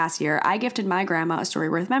birthday this past year, I gifted my grandma a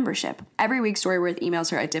Storyworth membership. Every week, Storyworth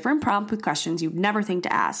emails her a different prompt with questions you'd never think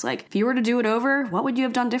to ask, like, if you were to do it over, what would you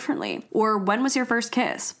have done differently? Or when was your first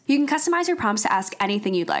kiss? You can customize your prompts to ask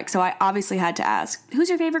anything you'd like, so I obviously had to ask, who's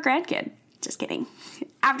your favorite grandkid? Just kidding.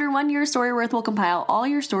 After 1 year, Storyworth will compile all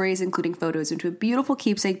your stories, including photos, into a beautiful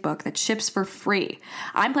keepsake book that ships for free.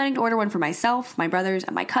 I'm planning to order one for myself, my brothers,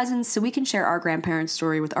 and my cousins so we can share our grandparents'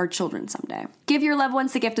 story with our children someday. Give your loved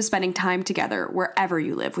ones the gift of spending time together wherever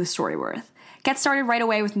you live with Storyworth. Get started right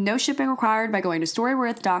away with no shipping required by going to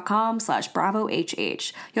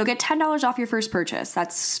storyworth.com/bravohh. You'll get $10 off your first purchase.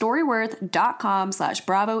 That's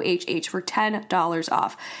storyworth.com/bravohh for $10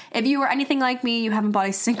 off. If you are anything like me, you haven't bought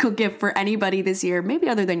a single gift for anybody this year, maybe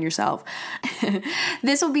other than yourself.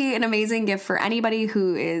 This will be an amazing gift for anybody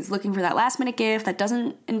who is looking for that last minute gift that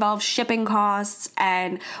doesn't involve shipping costs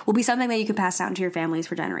and will be something that you can pass down to your families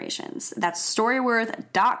for generations. That's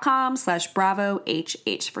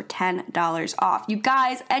storyworth.com/bravohh for $10 off. You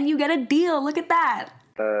guys, and you get a deal. Look at that.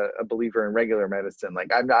 A believer in regular medicine.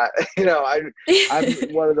 Like, I'm not, I'm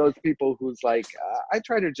one of those people who's like, I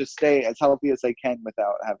try to just stay as healthy as I can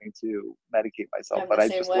without having to medicate myself. But I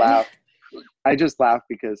just laugh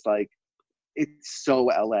because like, it's so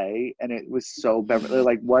LA and it was so Beverly,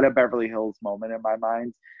 like what a Beverly Hills moment in my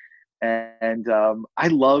mind. And I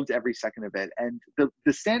loved every second of it. And the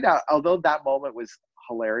standout, although that moment was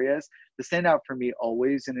hilarious. The standout for me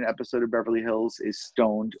always in an episode of Beverly Hills is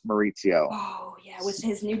stoned Maurizio. Oh yeah, with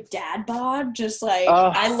his new dad bod, just like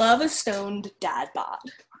I love a stoned dad bod.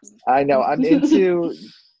 I know. I'm into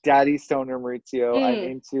Daddy Stoner Maurizio.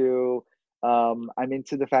 I'm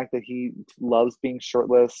into the fact that he loves being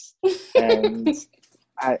shirtless, and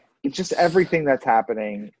just everything that's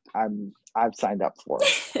happening, I've signed up for.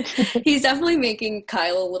 He's definitely making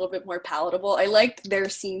Kyle a little bit more palatable. I liked their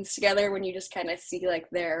scenes together when you just kind of see like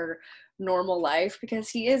their normal life, because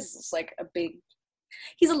he is just like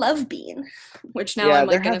he's a love bean, which now I'm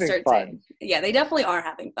like going to start saying. Yeah, they definitely are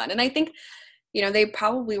having fun. And I think, you know, they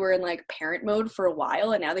probably were in like parent mode for a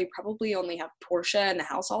while, and now they probably only have Portia in the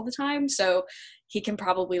house all the time. So he can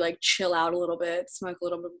probably like chill out a little bit, smoke a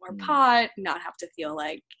little bit more pot, not have to feel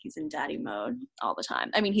like he's in daddy mode all the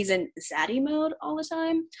time. I mean, he's in zaddy mode all the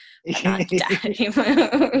time, but not daddy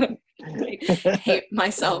mode. I hate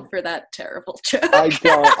myself for that terrible joke. I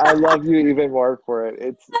don't. I love you even more for it.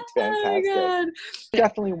 It's fantastic. Oh,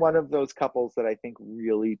 definitely one of those couples that I think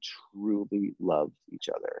really, truly love each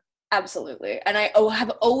other. Absolutely. And I have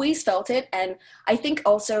always felt it. And I think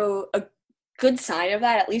also a good sign of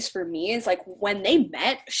that, at least for me, is like when they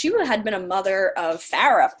met, she had been a mother of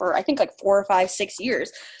Farrah for I think like 4 or 5, 6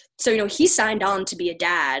 years. So, you know, he signed on to be a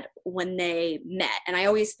dad when they met. And I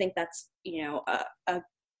always think that's, you know, a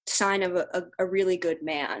sign of a really good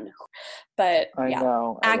man. But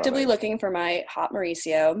I actively looking for my hot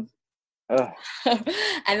Mauricio.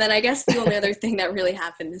 And then I guess the only other thing that really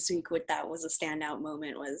happened this week with that was a standout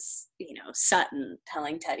moment was, you know, Sutton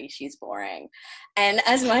telling Teddy she's boring. And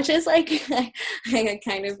as much as like I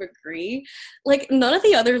kind of agree, like none of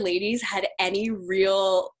the other ladies had any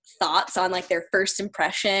real thoughts on like their first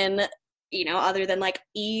impression, you know, other than like,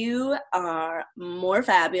 you are more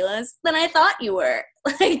fabulous than I thought you were.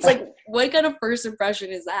 Like, it's like, what kind of first impression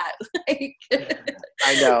is that? Like,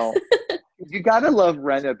 I know. You gotta love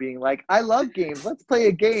Renna being like, I love games. Let's play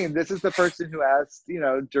a game. This is the person who asked, you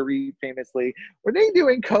know, Dorit famously, were they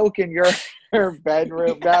doing coke in your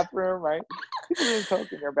bathroom, right? People doing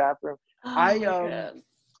coke in your bathroom. Oh,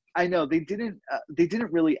 I know they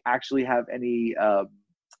didn't really actually have any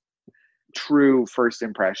true first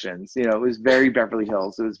impressions. You know, it was very Beverly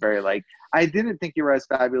Hills. It was very like, I didn't think you were as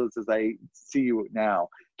fabulous as I see you now.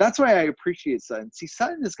 That's why I appreciate Sutton. See,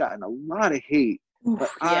 Sutton has gotten a lot of hate.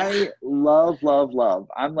 But I love.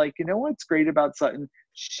 I'm like, you know what's great about Sutton?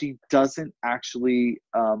 She doesn't actually,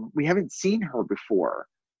 we haven't seen her before.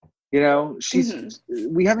 You know,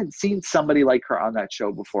 we haven't seen somebody like her on that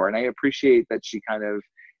show before. And I appreciate that she kind of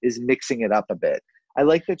is mixing it up a bit. I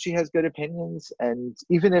like that she has good opinions. And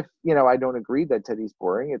even if, you know, I don't agree that Teddy's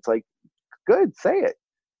boring, it's like, good, say it.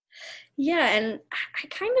 Yeah, and I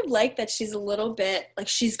kind of like that she's a little bit, like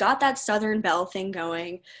she's got that Southern Belle thing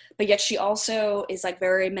going, but yet she also is like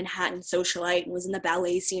very Manhattan socialite and was in the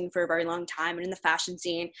ballet scene for a very long time and in the fashion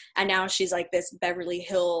scene. And now she's like this Beverly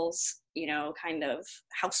Hills, you know, kind of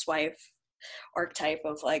housewife archetype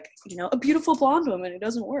of like, you know, a beautiful blonde woman who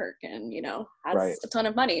doesn't work and, you know, has a ton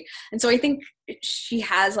of money. And so I think she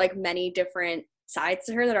has like many different sides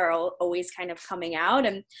to her that are always kind of coming out,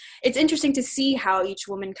 and it's interesting to see how each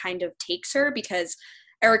woman kind of takes her, because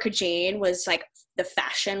Erica Jane was like the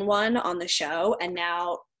fashion one on the show, and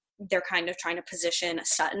now they're kind of trying to position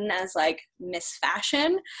Sutton as like Miss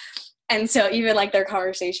Fashion. And so even like their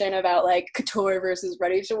conversation about like couture versus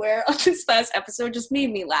ready to wear on this past episode just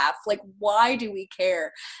made me laugh. Like, why do we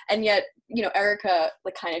care? And yet, you know, Erica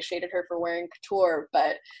like kind of shaded her for wearing couture,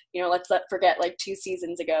 but you know, let's not forget like 2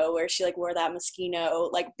 seasons ago where she like wore that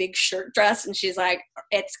Moschino like big shirt dress and she's like,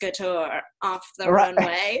 it's couture off the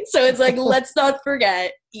runway. So it's like, let's not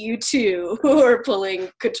forget you two who are pulling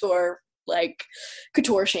couture, like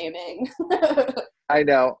couture shaming. I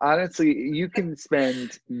know. Honestly, you can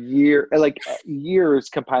spend years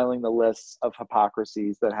compiling the lists of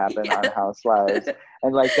hypocrisies that happen on Housewives.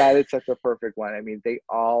 And like that is such a perfect one. I mean, they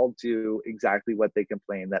all do exactly what they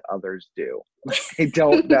complain that others do. They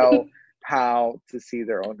don't know how to see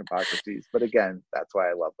their own hypocrisies. But again, that's why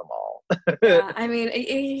I love them all. Yeah, I mean,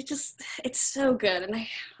 it's so good. And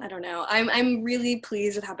I don't know. I'm really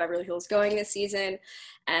pleased with how Beverly Hills is going this season.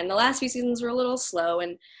 And the last few seasons were a little slow.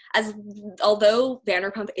 And although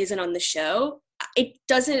Vanderpump isn't on the show, it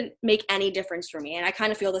doesn't make any difference for me. And I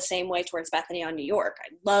kind of feel the same way towards Bethany on New York. I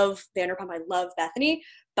love Vanderpump. I love Bethany.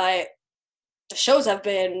 But the shows have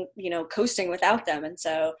been, you know, coasting without them. And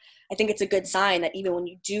so I think it's a good sign that even when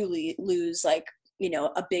you do lose, like, you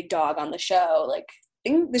know, a big dog on the show, like,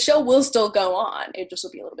 the show will still go on. It just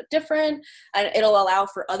will be a little bit different, and it'll allow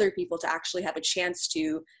for other people to actually have a chance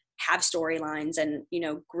to have storylines and, you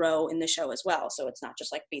know, grow in the show as well. So it's not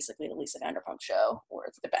just like basically the Lisa Vanderpump show or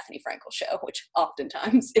the Bethany Frankel show, which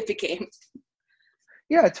oftentimes it became.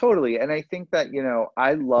 Yeah, totally. And I think that, you know,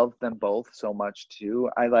 I love them both so much too.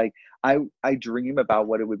 I dream about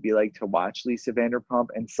what it would be like to watch Lisa Vanderpump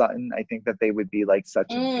and Sutton. I think that they would be like such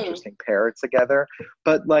an interesting pair together.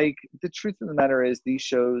 But like the truth of the matter is these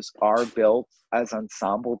shows are built as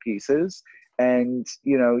ensemble pieces. And,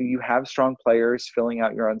 you know, you have strong players filling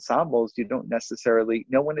out your ensembles. You don't necessarily,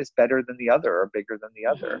 no one is better than the other or bigger than the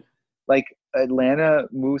other. Like Atlanta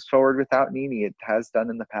moves forward without Nene. It has done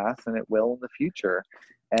in the past and it will in the future.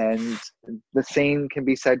 And the same can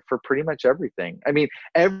be said for pretty much everything. I mean,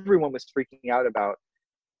 everyone was freaking out about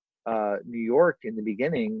New York in the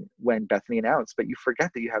beginning when Bethany announced, but you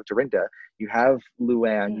forget that you have Dorinda, you have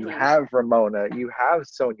Luann, you have Ramona, you have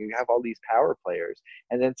Sonia, you have all these power players.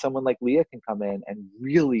 And then someone like Leah can come in and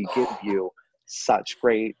really give you such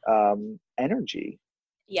great energy.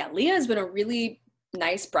 Yeah, Leah has been a really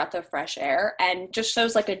nice breath of fresh air and just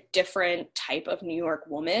shows like a different type of New York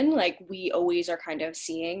woman. Like we always are kind of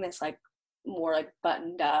seeing this like more like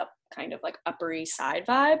buttoned up kind of like Upper East Side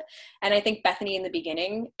vibe. And I think Bethany in the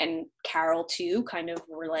beginning and Carol too kind of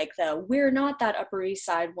were like we're not that Upper East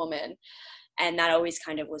Side woman. And that always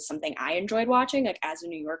kind of was something I enjoyed watching, like as a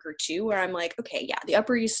New Yorker too, where I'm like, okay, yeah, the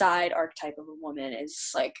Upper East Side archetype of a woman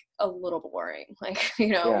is like a little boring. Like, you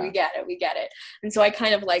know, we get it. And so I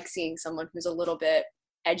kind of like seeing someone who's a little bit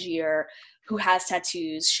edgier, who has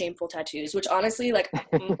tattoos, shameful tattoos, which honestly, like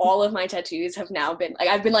all of my tattoos have now been, like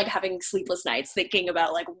I've been like having sleepless nights thinking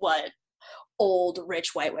about like what old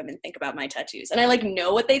rich white women think about my tattoos, and I like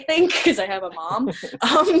know what they think because I have a mom,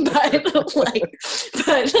 but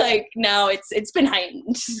now it's been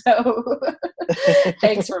heightened, so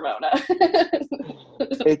thanks Ramona.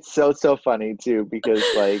 It's so funny too because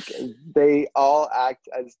like they all act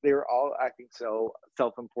as they're all acting so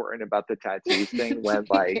self-important about the tattoos thing when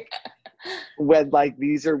like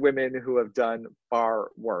these are women who have done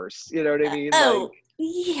far worse, you know what I mean?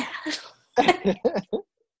 Yeah.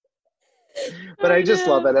 But I just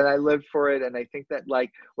love it and I live for it. And I think that like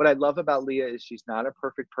what I love about Leah is she's not a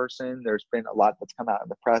perfect person. There's been a lot that's come out in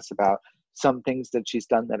the press about some things that she's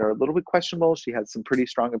done that are a little bit questionable. She had some pretty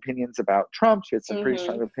strong opinions about Trump. She had some pretty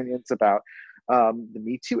strong opinions about the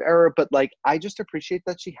Me Too era. But like I just appreciate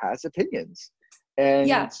that she has opinions. And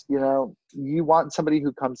you know, you want somebody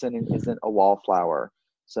who comes in and isn't a wallflower.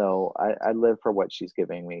 So I live for what she's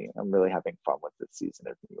giving me. I'm really having fun with this season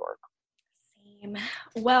of New York.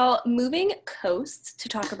 Well, moving coast to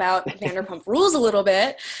talk about Vanderpump Rules a little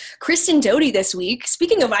bit, Kristen Doty this week,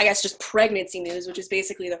 speaking of, I guess, just pregnancy news, which is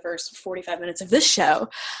basically the first 45 minutes of this show,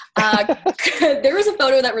 there was a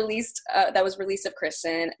photo that was released of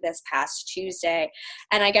Kristen this past Tuesday,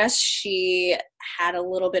 and I guess she had a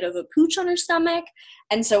little bit of a pooch on her stomach,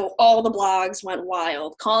 and so all the blogs went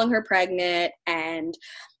wild, calling her pregnant, and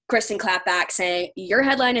Kristen clapped back saying, your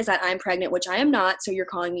headline is that I'm pregnant, which I am not, so you're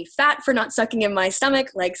calling me fat for not sucking in my stomach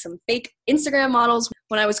like some fake Instagram models.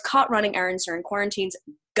 When I was caught running errands during quarantines,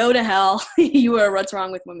 go to hell. You are what's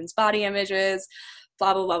wrong with women's body images,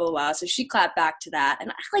 blah, blah, blah, blah, blah. So she clapped back to that.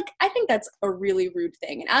 And I think that's a really rude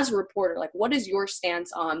thing. And as a reporter, like, what is your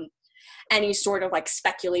stance on any sort of like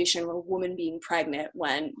speculation of a woman being pregnant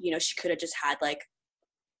when, you know, she could have just had like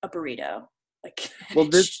a burrito, like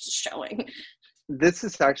showing? This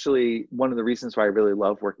is actually one of the reasons why I really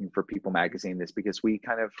love working for People Magazine is because we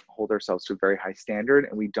kind of hold ourselves to a very high standard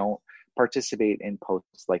and we don't participate in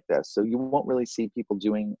posts like this. So you won't really see people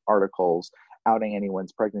doing articles outing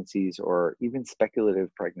anyone's pregnancies or even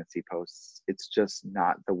speculative pregnancy posts. It's just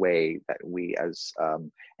not the way that we as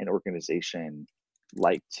an organization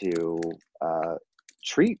like to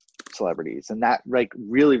treat celebrities. And that like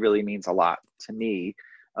really, really means a lot to me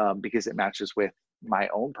because it matches with my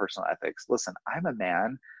own personal ethics. Listen, I'm a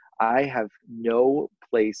man. I have no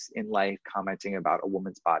place in life commenting about a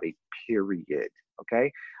woman's body, period.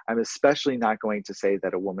 Okay. I'm especially not going to say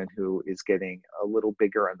that a woman who is getting a little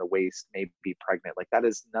bigger in the waist may be pregnant. Like that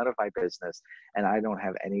is none of my business. And I don't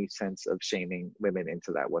have any sense of shaming women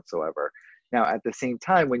into that whatsoever. Now, at the same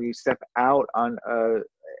time, when you step out on a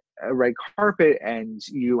red carpet and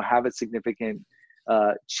you have a significant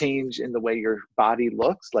change in the way your body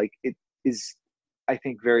looks, like it is, I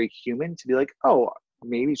think, very human to be like, oh,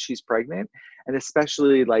 maybe she's pregnant. And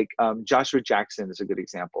especially like Joshua Jackson is a good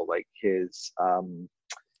example. Like his,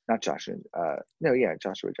 Joshua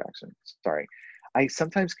Jackson. Sorry. I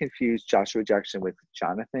sometimes confuse Joshua Jackson with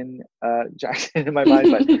Jonathan Jackson in my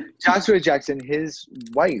mind, but Joshua Jackson, his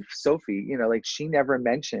wife, Sophie, you know, like she never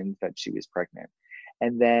mentioned that she was pregnant.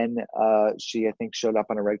 And then she, I think, showed up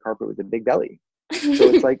on a red carpet with a big belly. So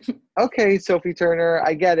it's like, okay, Sophie Turner,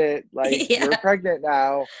 I get it. Like, Yeah. you're pregnant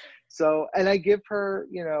now. So, and I give her,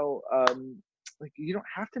 like, you don't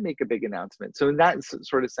have to make a big announcement. So in that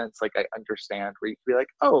sort of sense, like, I understand where you can be like,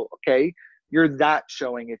 oh, okay, you're that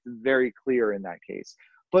showing. It's very clear in that case.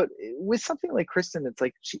 But with something like Kristen, it's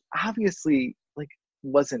like, she obviously, like,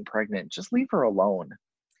 wasn't pregnant. Just leave her alone.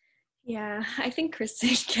 Yeah, I think Kristen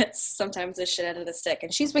gets sometimes the shit out of the stick,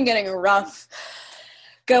 and she's been getting a rough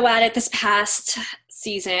go at it this past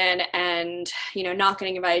season, and not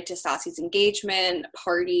getting invited to Stassi's engagement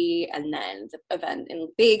party and then the event in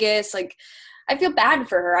Vegas. Like, I feel bad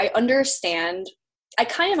for her. I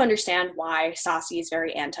kind of understand why Stassi is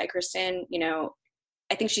very anti-Kristen.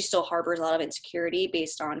 I think she still harbors a lot of insecurity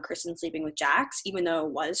based on Kristen sleeping with Jax, even though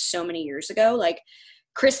it was so many years ago. Like,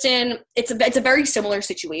 Kristen, it's a very similar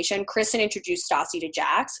situation. Kristen introduced Stassi to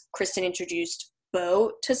Jax. Kristen introduced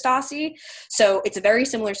Beau to Stassi. So it's a very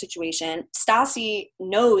similar situation. Stassi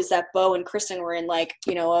knows that Beau and Kristen were in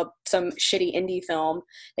some shitty indie film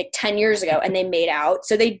like 10 years ago, and they made out.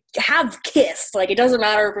 So they have kissed. Like, it doesn't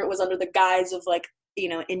matter if it was under the guise of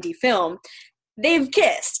indie film. They've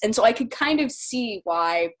kissed. And so I could kind of see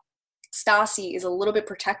why Stassi is a little bit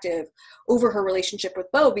protective over her relationship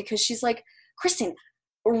with Beau, because she's like, Kristen,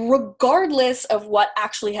 regardless of what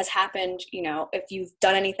actually has happened, if you've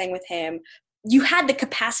done anything with him, you had the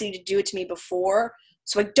capacity to do it to me before.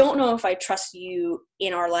 So I don't know if I trust you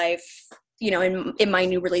in our life, in my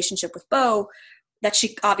new relationship with Beau, that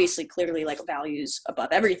she obviously clearly values above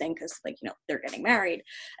everything, because they're getting married.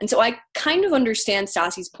 And so I kind of understand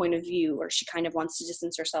Stassi's point of view, where she kind of wants to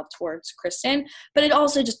distance herself towards Kristen, but it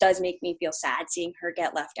also just does make me feel sad seeing her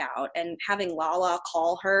get left out, and having Lala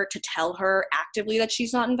call her to tell her actively that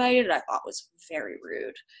she's not invited, I thought was very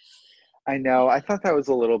rude. I know. I thought that was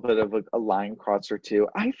a little bit of a line crosser too.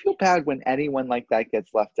 I feel bad when anyone like that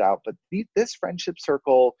gets left out, but this friendship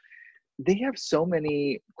circle, they have so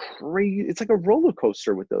many crazy, it's like a roller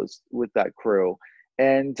coaster with that crew.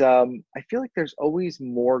 And I feel like there's always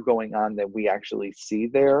more going on than we actually see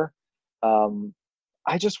there.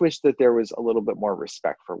 I just wish that there was a little bit more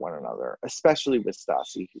respect for one another, especially with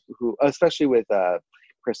Stassi, especially with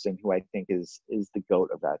Kristen, who I think is the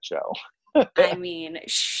GOAT of that show. I mean,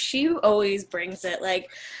 she always brings it. Like,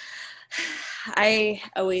 I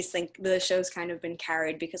always think the show's kind of been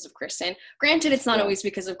carried because of Kristen. Granted, it's not always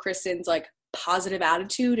because of Kristen's positive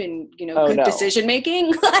attitude and good decision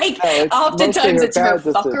making. Oftentimes it's her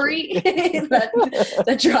fuckery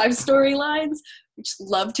that drives storylines, which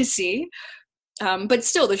Love to see. But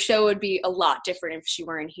still, the show would be a lot different if she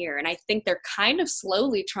weren't here. And I think they're kind of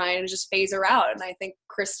slowly trying to just phase her out. And I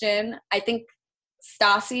think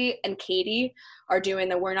Stassi and Katie are doing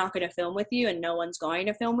the we're not going to film with you and no one's going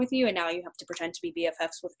to film with you, and now you have to pretend to be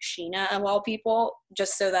BFFs with Sheena of all people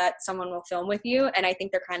just so that someone will film with you. And I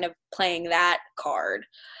think they're kind of playing that card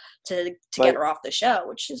to get her off the show,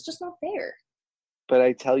 which is just not fair. But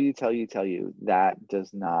I tell you, that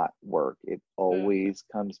does not work. It always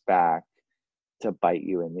comes back to bite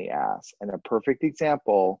you in the ass. And a perfect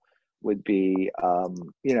example would be,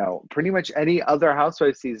 pretty much any other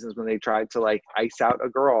Housewives seasons when they tried to ice out a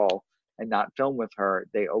girl and not film with her,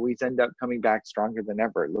 they always end up coming back stronger than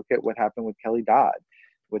ever. Look at what happened with Kelly Dodd,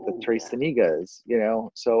 with the Trace Tanigas,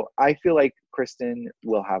 So I feel like Kristen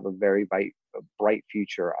will have a very bright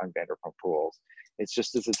future on Vanderpump Rules. It's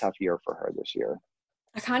just a tough year for her this year.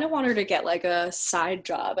 I kind of want her to get a side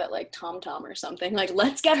job at Tom Tom or something.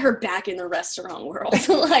 Let's get her back in the restaurant world.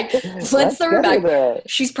 Let's throw her back. There.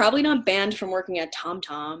 She's probably not banned from working at Tom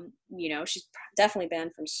Tom. She's definitely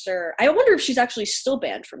banned from SUR. I wonder if she's actually still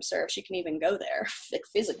banned from SUR, if she can even go there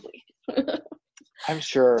physically. I'm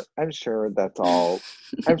sure that's all.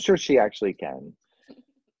 I'm sure she actually can.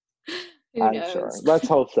 I'm sure. Let's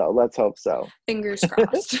hope so. Fingers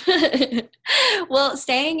crossed. Well,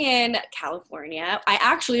 staying in California, I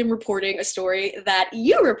actually am reporting a story that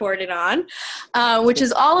you reported on, which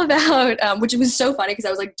is all about, which was so funny because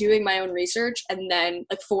I was doing my own research and then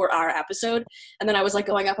for our episode. And then I was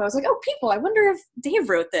going up, I was oh, people, I wonder if Dave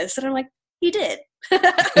wrote this. And I'm he did.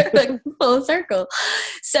 Full circle.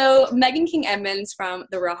 So Megan King Edmonds from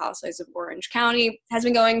The Real Housewives of Orange County has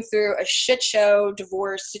been going through a shit show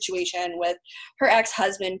divorce situation with her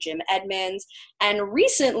ex-husband, Jim Edmonds. And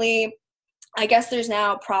recently, I guess there's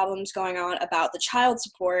now problems going on about the child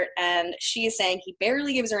support, and she is saying he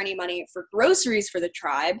barely gives her any money for groceries for the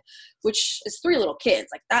tribe, which is 3 little kids.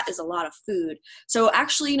 That is a lot of food. So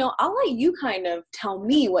actually, I'll let you kind of tell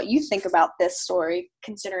me what you think about this story,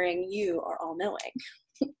 considering you are all knowing.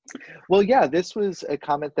 Well, yeah, this was a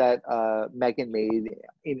comment that Megan made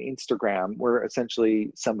in Instagram, where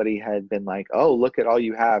essentially somebody had been like, "Oh, look at all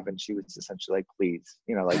you have," and she was essentially like, "Please,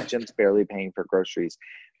 like Jim's barely paying for groceries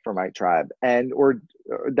for my tribe," and or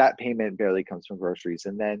that payment barely comes from groceries.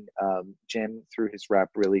 And then Jim, through his rep,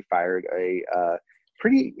 really fired a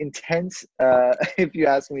pretty intense, if you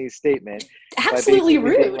ask me, statement. Absolutely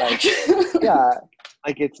rude. Like, yeah.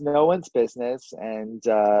 Like, it's no one's business, and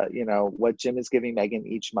what Jim is giving Megan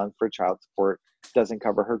each month for child support doesn't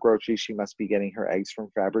cover her groceries. She must be getting her eggs from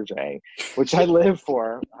Fabergé, which I live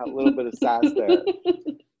for. A little bit of sass there,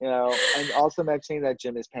 and also mentioning that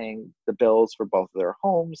Jim is paying the bills for both of their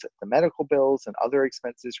homes, the medical bills, and other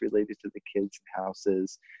expenses related to the kids and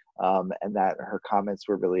houses, and that her comments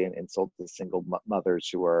were really an insult to single mothers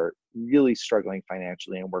who are really struggling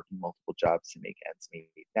financially and working multiple jobs to make ends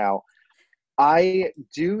meet. Now, I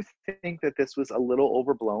do think that this was a little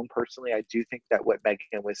overblown. Personally, I do think that what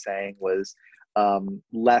Megan was saying was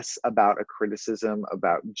less about a criticism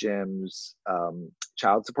about Jim's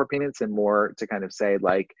child support payments and more to kind of say,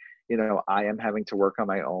 like, I am having to work on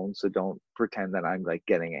my own, so don't pretend that I'm like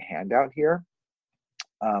getting a handout here.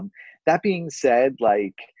 That being said,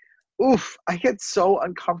 like, I get so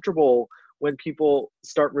uncomfortable when people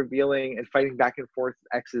start revealing and fighting back and forth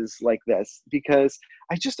exes like this, because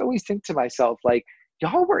I just always think to myself, like,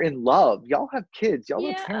 y'all were in love, y'all have kids, y'all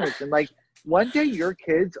are parents, and like, one day your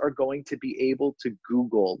kids are going to be able to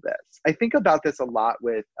Google this. I think about this a lot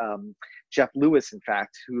with Jeff Lewis, in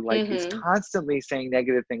fact, who like is constantly saying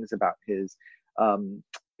negative things about his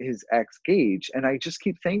ex Gage. And I just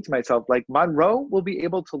keep saying to myself, like, Monroe will be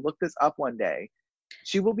able to look this up one day.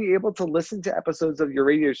 She will be able to listen to episodes of your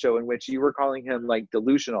radio show in which you were calling him like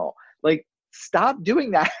delusional. Like, stop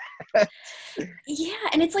doing that. Yeah.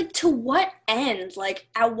 And it's like, to what end? Like,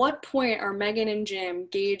 at what point are Megan and Jim,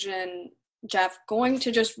 Gage and Jeff going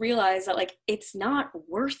to just realize that, like, it's not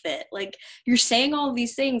worth it? Like, you're saying all of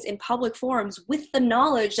these things in public forums with the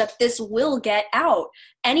knowledge that this will get out.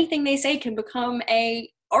 Anything they say can become a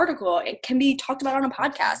article. It can be talked about on a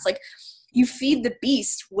podcast. Like, you feed the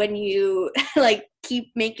beast when you like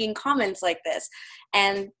keep making comments like this.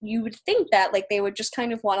 And you would think that like they would just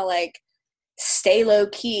kind of want to like stay low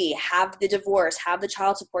key, have the divorce, have the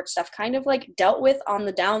child support stuff kind of like dealt with on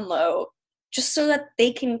the down low, just so that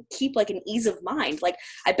they can keep like an ease of mind. Like,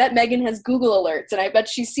 I bet Megan has Google alerts, and I bet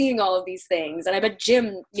she's seeing all of these things. And I bet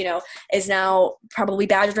Jim, is now probably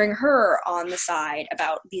badgering her on the side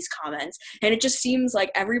about these comments. And it just seems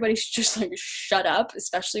like everybody should just like shut up,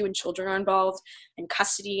 especially when children are involved and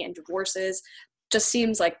custody and divorces. Just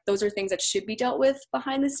seems like those are things that should be dealt with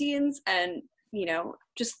behind the scenes, and,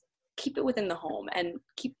 just keep it within the home and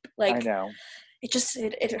keep like, I know.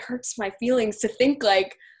 It hurts my feelings to think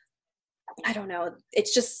like, I don't know.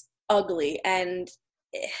 It's just ugly. And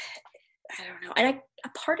I don't know. And a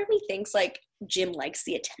part of me thinks like Jim likes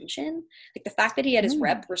the attention. Like, the fact that he had his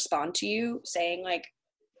rep respond to you saying like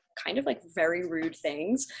kind of like very rude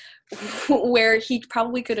things where he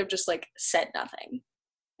probably could have just like said nothing.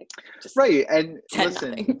 Like, right. And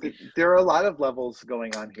listen, there are a lot of levels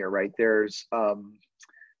going on here, right? There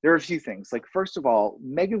are a few things. Like, first of all,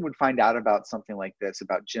 Megan would find out about something like this,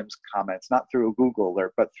 about Jim's comments, not through a Google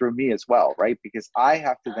alert, but through me as well, right? Because I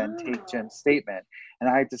have to then take Jim's statement and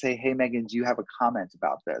I have to say, hey, Megan, do you have a comment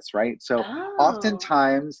about this, right? So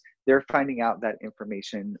oftentimes they're finding out that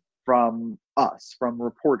information from us, from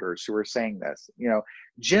reporters who are saying this.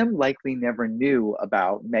 Jim likely never knew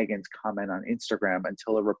about Megan's comment on Instagram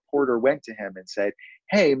until a reporter went to him and said,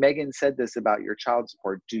 hey, Megan said this about your child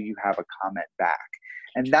support. Do you have a comment back?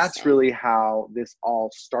 And that's really how this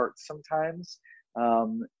all starts sometimes.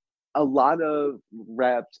 A lot of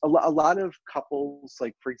reps, a lot of couples,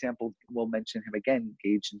 like, for example, we'll mention him again,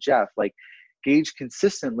 Gage and Jeff. Like, Gage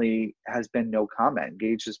consistently has been no comment.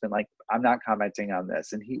 Gage has been like, I'm not commenting on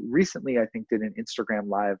this. And he recently, I think, did an Instagram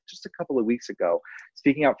live just a couple of weeks ago,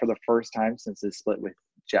 speaking out for the first time since his split with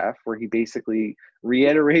Jeff, where he basically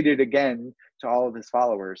reiterated again to all of his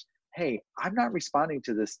followers, hey, I'm not responding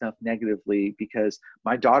to this stuff negatively because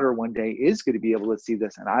my daughter one day is going to be able to see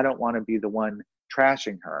this and I don't want to be the one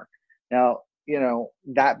trashing her. Now,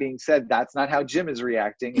 that being said, that's not how Jim is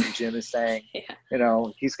reacting. And Jim is saying,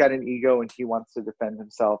 he's got an ego and he wants to defend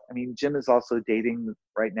himself. I mean, Jim is also dating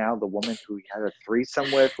right now the woman who he had a threesome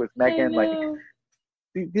with Megan. Like,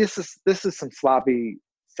 this is some sloppy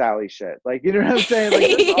Sally shit. Like, you know what I'm saying?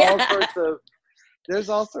 Like, there's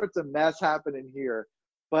all sorts of mess happening here.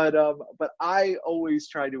 But I always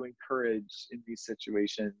try to encourage in these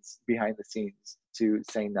situations behind the scenes to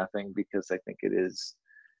say nothing, because I think it is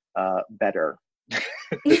better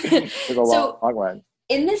for the long run.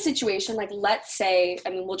 in this situation, like, let's say, I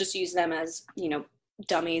mean, we'll just use them as, you know,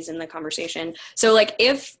 dummies in the conversation. So like,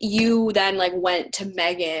 if you then like went to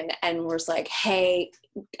Megan and was like, hey,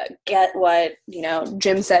 get what, you know,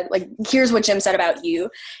 Jim said, like, here's what Jim said about you.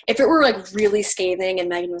 If it were like really scathing and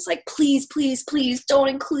Megan was like, please, please, please don't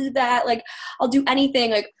include that. Like, I'll do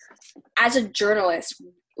anything. Like, as a journalist,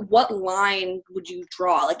 what line would you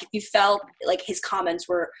draw? Like, if you felt like his comments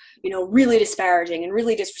were, you know, really disparaging and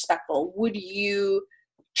really disrespectful, would you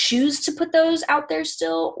choose to put those out there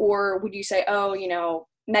still? Or would you say, oh, you know,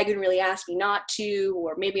 Megan really asked me not to,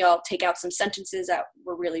 or maybe I'll take out some sentences that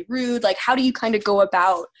were really rude? Like, how do you kind of go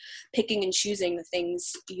about picking and choosing the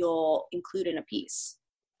things you'll include in a piece?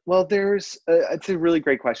 Well, it's a really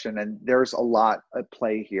great question, and there's a lot at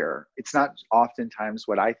play here. It's not oftentimes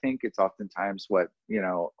what I think, it's oftentimes what, you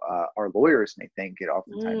know, our lawyers may think, it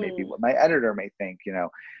oftentimes may be what my editor may think, you know.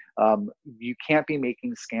 You can't be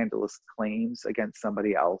making scandalous claims against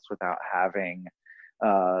somebody else without having,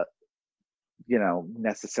 you know,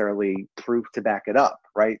 necessarily proof to back it up,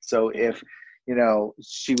 right? So if, you know,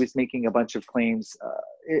 she was making a bunch of claims,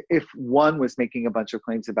 if one was making a bunch of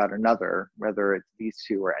claims about another, whether it's these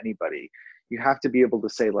two or anybody, you have to be able to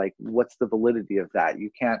say, like, what's the validity of that?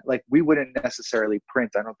 You can't, like, we wouldn't necessarily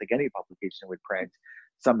print, I don't think any publication would print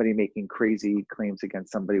somebody making crazy claims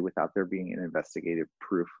against somebody without there being an investigative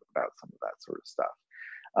proof about some of that sort of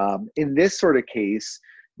stuff. In this sort of case,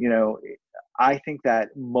 you know, I think that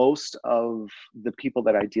most of the people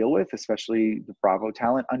that I deal with, especially the Bravo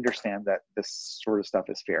talent, understand that this sort of stuff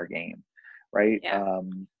is fair game, right? Yeah.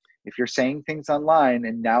 If you're saying things online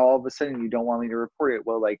and now all of a sudden you don't want me to report it,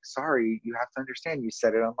 well, like, sorry, you have to understand you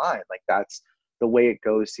said it online. Like, that's the way it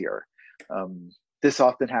goes here. This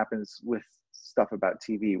often happens with stuff about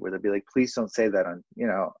TV where they'll be like, please don't say that on, you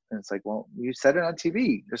know, and it's like, well, you said it on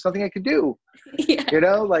TV. There's nothing I could do, Yeah. you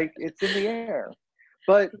know, like, it's in the air.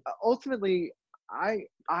 But ultimately, I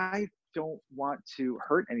don't want to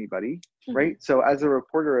hurt anybody, right? So as a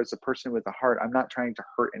reporter, as a person with a heart, I'm not trying to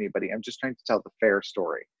hurt anybody. I'm just trying to tell the fair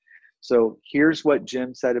story. So here's what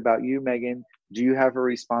Jim said about you, Megan. Do you have a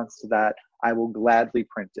response to that? I will gladly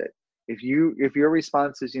print it. If your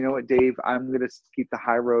response is, you know what, Dave, I'm going to keep the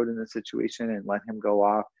high road in the situation and let him go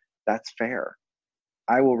off, that's fair.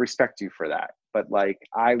 I will respect you for that. But like,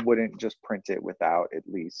 I wouldn't just print it without at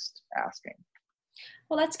least asking.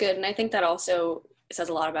 Well, that's good. And I think that also says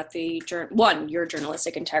a lot about your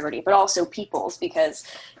journalistic integrity, but also people's, because,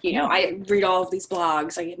 you know, I read all of these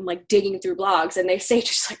blogs, I'm like digging through blogs, and they say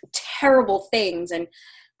just like terrible things. And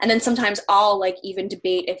then sometimes I'll like even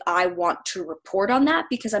debate if I want to report on that,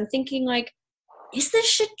 because I'm thinking, like, is this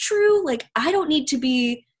shit true? Like, I don't need to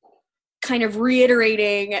be kind of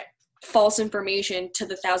reiterating false information to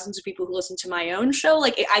the thousands of people who listen to my own show.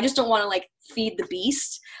 Like, I just don't want to like feed the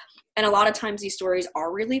beast. And a lot of times these stories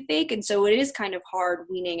are really fake. And so it is kind of hard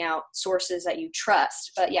weaning out sources that you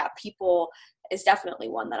trust. But yeah, people is definitely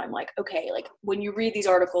one that I'm like, okay, like when you read these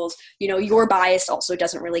articles, you know, your bias also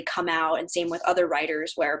doesn't really come out. And same with other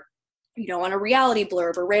writers where, you know, on a reality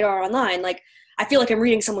blurb or Radar Online, like, I feel like I'm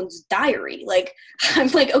reading someone's diary. Like, I'm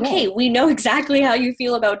like, okay, we know exactly how you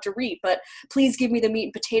feel about Dorit, but please give me the meat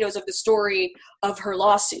and potatoes of the story of her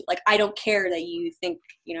lawsuit. Like, I don't care that you think,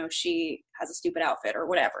 you know, she has a stupid outfit or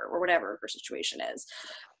whatever her situation is.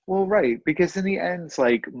 Well, right. Because in the end, it's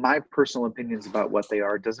like, my personal opinions about what they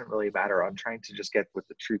are doesn't really matter. I'm trying to just get what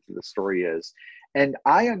the truth of the story is. And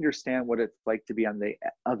I understand what it's like to be on the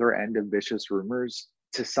other end of vicious rumors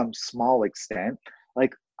to some small extent.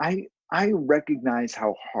 Like, I recognize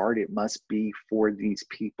how hard it must be for these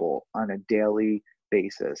people on a daily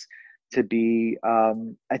basis to be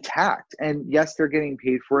attacked. And yes, they're getting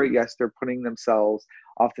paid for it. Yes, they're putting themselves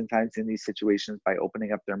oftentimes in these situations by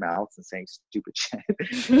opening up their mouths and saying stupid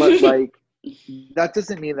shit. But like, that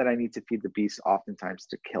doesn't mean that I need to feed the beast oftentimes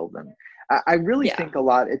to kill them. I really think a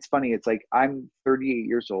lot. It's funny. It's like, I'm 38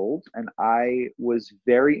 years old and I was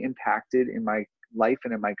very impacted in my life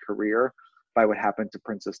and in my career by what happened to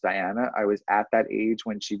Princess Diana. I was at that age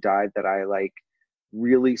when she died that I like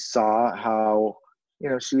really saw how, you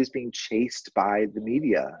know, she was being chased by the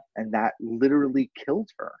media, and that literally killed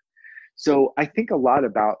her. So I think a lot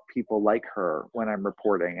about people like her when I'm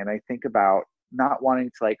reporting, and I think about not wanting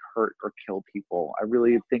to like hurt or kill people. I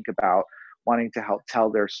really think about wanting to help tell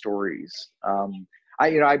their stories.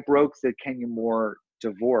 I broke the Kenya Moore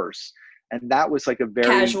divorce, and that was like a very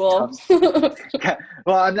casual. Tough.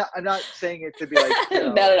 Well, I'm not saying it to be like, you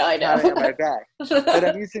know, no, I know. patting on my back, but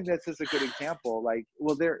I'm using this as a good example. Like,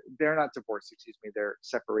 well, they're not divorced, excuse me, they're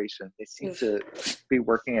separation. They seem to be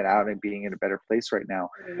working it out and being in a better place right now.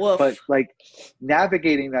 Woof. But like,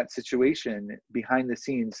 navigating that situation behind the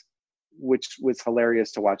scenes, which was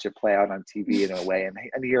hilarious to watch it play out on TV in a way, and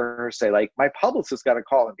hear her say like, my publicist got a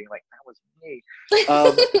call, and being like, that was me.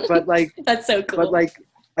 But like, that's so cool. But like,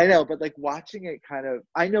 I know, but like watching it kind of,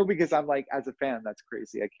 I know, because I'm like, as a fan, that's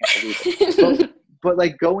crazy. I can't believe it. But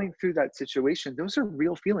like going through that situation, those are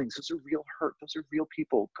real feelings. Those are real hurt. Those are real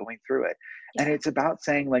people going through it. Yeah. And it's about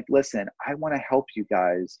saying like, listen, I want to help you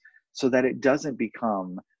guys so that it doesn't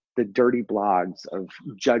become the dirty blogs of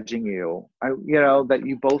judging you. That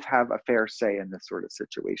you both have a fair say in this sort of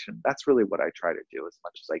situation. That's really what I try to do as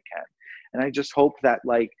much as I can. And I just hope that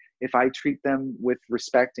like, if I treat them with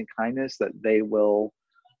respect and kindness, that they will,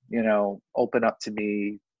 open up to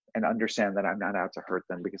me and understand that I'm not out to hurt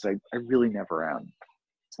them, because I really never am.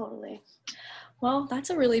 Totally. Well, that's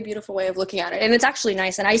a really beautiful way of looking at it. And it's actually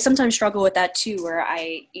nice. And I sometimes struggle with that too, where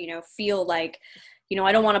I, feel like,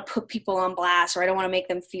 I don't want to put people on blast, or I don't want to make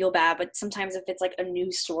them feel bad. But sometimes if it's like a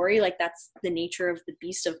new story, like that's the nature of the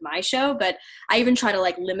beast of my show. But I even try to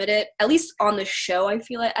like limit it, at least on the show. I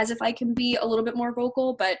feel like as if I can be a little bit more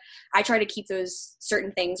vocal, but I try to keep those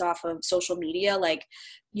certain things off of social media. Like,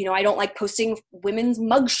 I don't like posting women's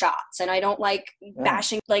mugshots, and I don't like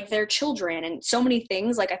bashing like their children, and so many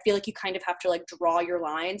things. Like, I feel like you kind of have to like draw your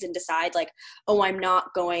lines and decide like, oh, I'm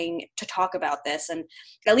not going to talk about this. And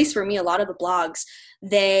at least for me, a lot of the blogs,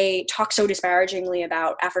 they talk so disparagingly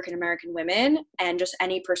about African-American women and just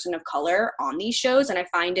any person of color on these shows. And I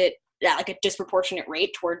find it like a disproportionate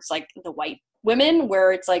rate towards like the white women,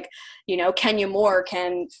 where it's like, Kenya Moore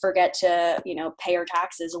can forget to, pay her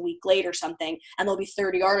taxes a week late or something, and there'll be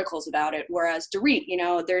 30 articles about it. Whereas Dorit,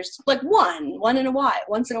 there's like once in a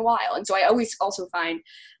while. And so I always also find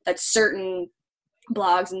that certain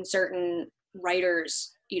blogs and certain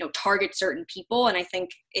writers, target certain people, and I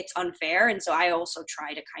think it's unfair. And so I also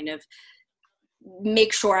try to kind of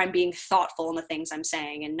make sure I'm being thoughtful in the things I'm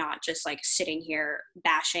saying, and not just like sitting here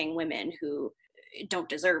bashing women who don't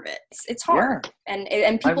deserve it. It's hard. Yeah.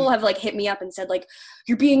 And people have like hit me up and said like,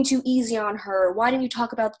 you're being too easy on her. Why didn't you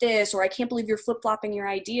talk about this? Or I can't believe you're flip-flopping your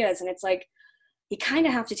ideas. And it's like, you kind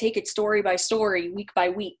of have to take it story by story, week by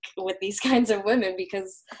week with these kinds of women,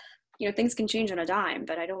 because, things can change on a dime,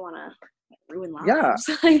 but I don't want to ruin lives. Yeah.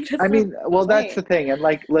 Like, that's the thing. And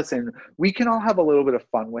like, listen, we can all have a little bit of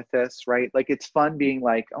fun with this, right? Like, it's fun being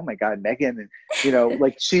like, oh my God, Megan,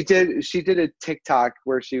 like she did a TikTok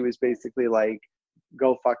where she was basically like,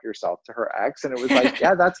 go fuck yourself to her ex. And it was like,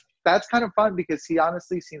 yeah, that's kind of fun, because he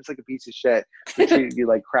honestly seems like a piece of shit who treated you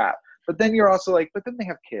like crap. But then you're also like, but then they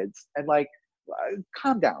have kids, and like,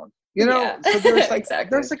 calm down, Yeah. So there's like, exactly.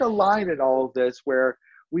 There's like a line in all of this where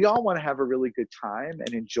we all want to have a really good time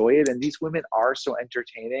and enjoy it. And these women are so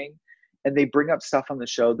entertaining, and they bring up stuff on the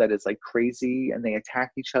show that is like crazy, and they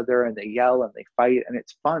attack each other, and they yell, and they fight. And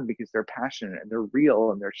it's fun because they're passionate and they're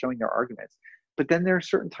real and they're showing their arguments. But then there are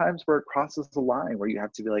certain times where it crosses the line where you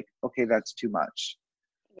have to be like, okay, that's too much.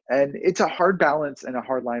 And it's a hard balance and a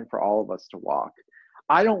hard line for all of us to walk.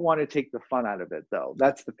 I don't want to take the fun out of it, though.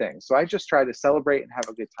 That's the thing. So I just try to celebrate and have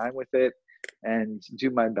a good time with it and do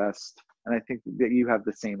my best. And I think that you have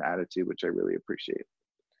the same attitude, which I really appreciate.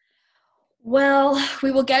 Well,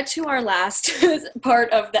 we will get to our last part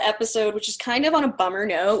of the episode, which is kind of on a bummer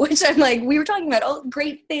note, which I'm like, we were talking about all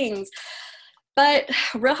great things. But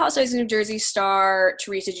Real Housewives of New Jersey star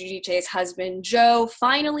Teresa Giudice's husband, Joe,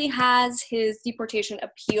 finally has his deportation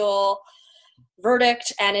appeal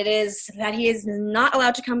verdict, and it is that he is not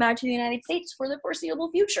allowed to come back to the United States for the foreseeable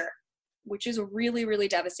future, which is really, really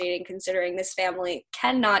devastating, considering this family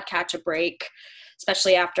cannot catch a break,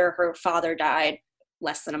 especially after her father died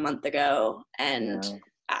less than a month ago. And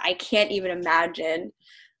I can't even imagine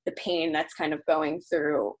the pain that's kind of going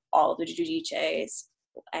through all of the Giudices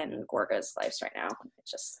and Gorga's lives right now. It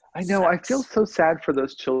just I know sucks. I feel so sad for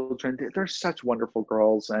those children. They're such wonderful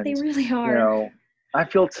girls, and they really are. I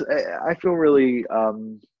feel really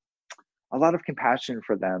a lot of compassion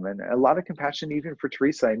for them, and a lot of compassion even for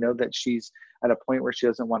Teresa. I know that she's at a point where she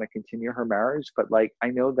doesn't want to continue her marriage, but like, I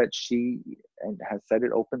know that she has said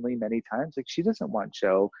it openly many times, like she doesn't want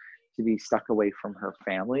Joe to be stuck away from her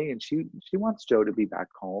family, and she wants Joe to be back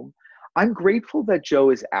home. I'm grateful that Joe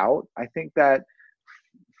is out. I think that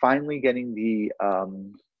finally getting the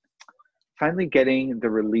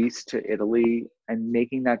release to Italy and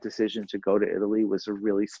making that decision to go to Italy was a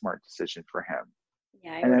really smart decision for him.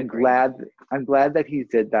 Yeah, and I'm glad that he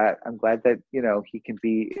did that. I'm glad that, he can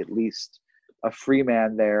be at least a free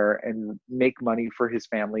man there and make money for his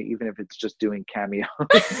family, even if it's just doing cameos.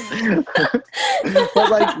 But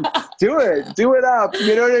like, do it up.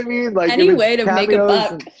 You know what I mean? Like, any way to make a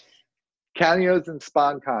buck. Cameos and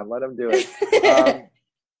SpawnCon, let him do it.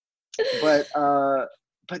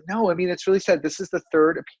 But but no, I mean, it's really sad. This is the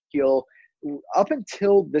third appeal. Up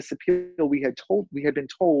until this appeal, we had been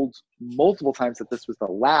told multiple times that this was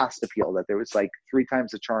the last appeal, that there was like 3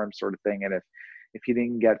 times the charm sort of thing. And if you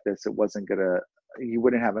didn't get this, you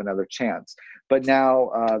wouldn't have another chance. But now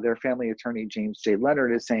their family attorney, James J.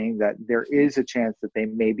 Leonard, is saying that there is a chance that they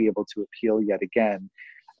may be able to appeal yet again.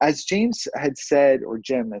 As James had said, or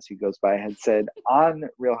Jim, as he goes by, had said on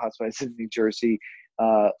Real Housewives of New Jersey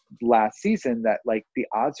last season, that like the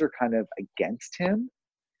odds are kind of against him.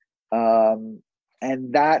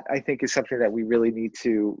 And that, I think, is something that we really need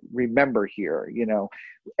to remember here. You know,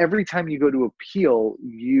 every time you go to appeal,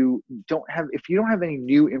 if you don't have any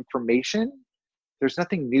new information, there's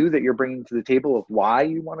nothing new that you're bringing to the table of why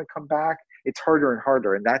you want to come back. It's harder and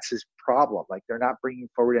harder. And that's his problem. Like, they're not bringing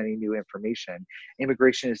forward any new information.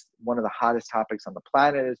 Immigration is one of the hottest topics on the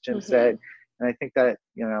planet, as Jim said. And I think that,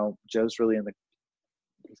 you know, Joe's really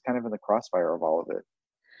he's kind of in the crossfire of all of it.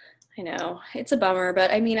 I know, it's a bummer,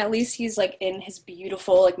 but I mean, at least he's like in his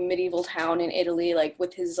beautiful like medieval town in Italy, like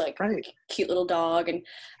with his like cute little dog. And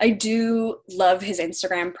I do love his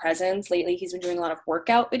Instagram presence. Lately, he's been doing a lot of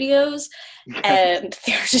workout videos, and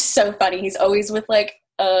they're just so funny. He's always with like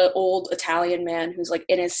a old Italian man who's like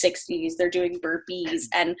in his 60s. They're doing burpees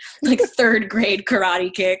and like 3rd grade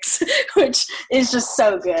karate kicks, which is just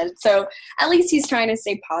so good. So at least he's trying to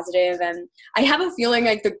stay positive. And I have a feeling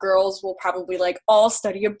like the girls will probably like all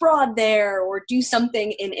study abroad there or do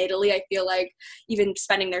something in Italy. I feel like even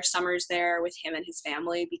spending their summers there with him and his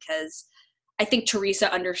family, because I think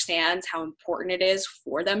Teresa understands how important it is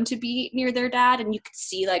for them to be near their dad. And you could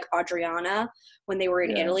see like Adriana, when they were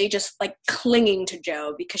in Italy, just like clinging to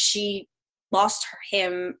Joe because she lost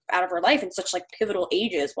him out of her life in such like pivotal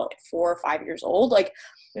ages, like 4 or 5 years old. Like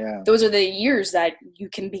those are the years that you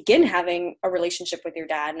can begin having a relationship with your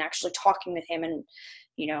dad and actually talking with him and,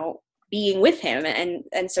 you know, being with him.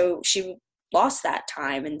 And so she lost that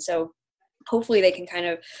time. And so hopefully they can kind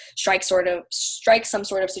of strike some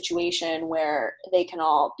sort of situation where they can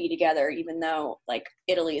all be together, even though like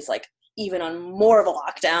Italy is like even on more of a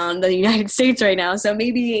lockdown than the United States right now. So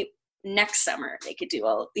maybe next summer they could do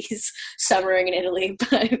all of these summering in Italy,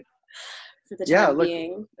 but for the time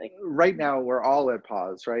being, like, right now we're all at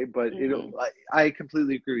pause, right? But I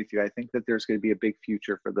completely agree with you. I think that there's going to be a big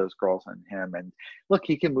future for those girls and him. And look,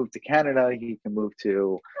 he can move to Canada. He can move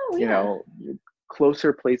to, you know,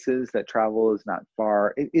 closer places that travel is not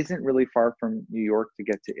far. It isn't really far from New York to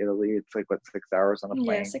get to Italy. It's like, what, 6 hours on a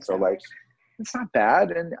plane? 6 so hours. Like, it's not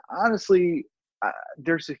bad. And honestly,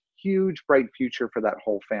 there's a huge bright future for that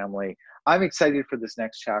whole family. I'm excited for this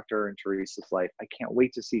next chapter in Teresa's life. I can't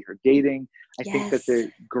wait to see her dating. I think that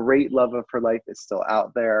the great love of her life is still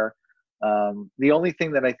out there. The only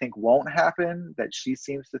thing that I think won't happen that she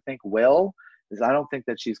seems to think will is I don't think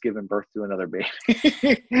that she's given birth to another baby.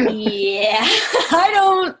 I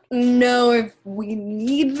don't know if we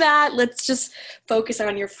need that. Let's just focus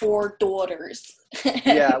on your 4 daughters.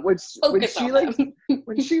 when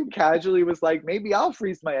she casually was like, maybe I'll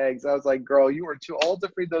freeze my eggs. I was like, girl, you were too old to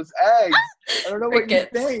freeze those eggs. I don't know what you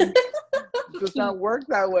think. It does not work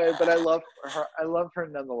that way, but I love her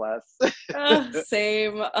nonetheless.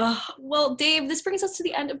 Same. Well, Dave, this brings us to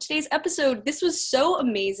the end of today's episode. This was so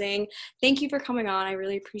amazing. Thank you for coming on. I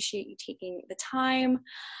really appreciate you taking the time.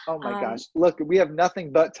 Oh my gosh. Look, we have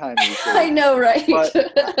nothing but time. I know, right?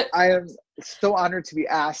 But I am so honored to be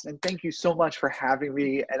asked, and thank you so much for having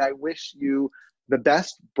me. And I wish you the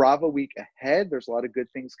best Bravo week ahead. There's a lot of good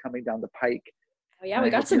things coming down the pike. Oh yeah,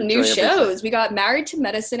 we got some new shows. We got Married to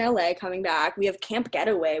Medicine LA coming back. We have Camp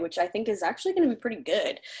Getaway, which I think is actually going to be pretty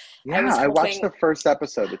good. Yeah, I watched the first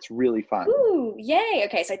episode. It's really fun. Ooh, yay.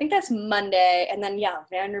 Okay, so I think that's Monday. And then,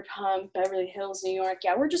 Vanderpump, Beverly Hills, New York.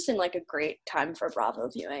 Yeah, we're just in like a great time for Bravo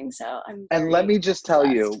viewing. So And let me just tell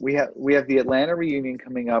you, we have the Atlanta reunion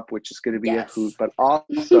coming up, which is going to be a hoot, but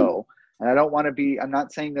also, and I don't want to be, I'm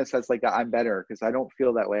not saying this as like I'm better, because I don't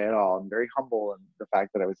feel that way at all. I'm very humble in the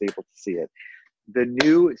fact that I was able to see it. The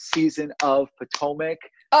new season of Potomac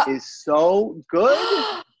is so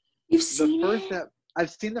good. You've seen it? I've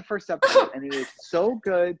seen the first episode, and it is so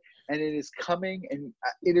good, and it is coming, and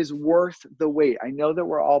it is worth the wait. I know that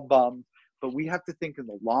we're all bummed, but we have to think in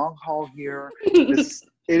the long haul here. It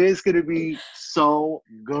is going to be so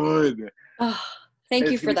good. Thank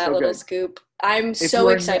you for that little scoop. I'm so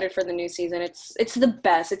excited for the new season. It's the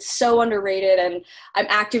best. It's so underrated, and I'm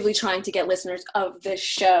actively trying to get listeners of this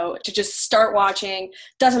show to just start watching.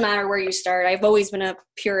 Doesn't matter where you start. I've always been a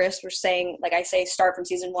purist for saying, like I say, start from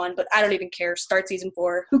season 1, but I don't even care. Start season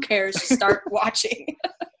 4. Who cares? Just start watching.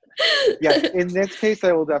 Yeah, in this case,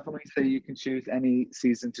 I will definitely say you can choose any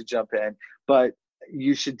season to jump in, but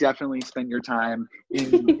you should definitely spend your time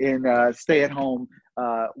in stay at home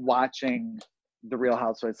watching The Real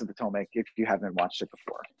Housewives of Potomac if you haven't watched it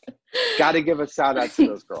before. Got to give a shout out to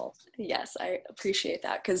those girls. Yes, I appreciate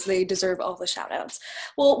that because they deserve all the shout outs.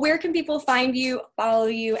 Well, where can people find you, follow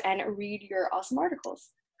you, and read your awesome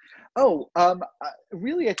articles?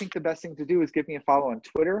 Really, I think the best thing to do is give me a follow on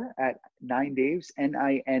Twitter at 9daves,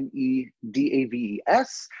 NINEDAVES.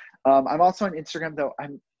 I'm also on Instagram, though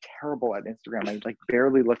I'm terrible at Instagram. I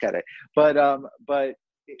barely look at it, but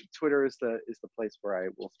Twitter is the place where I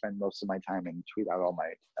will spend most of my time and tweet out all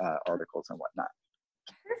my articles and whatnot.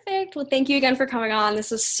 Perfect. Well, thank you again for coming on. This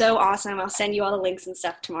was so awesome. I'll send you all the links and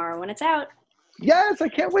stuff tomorrow when it's out. Yes, I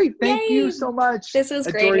can't wait. Thank you so much. This was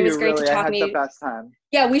great. It was great to talk to you. I had the best time.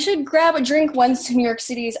 Yeah, we should grab a drink once New York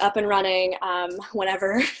City is up and running,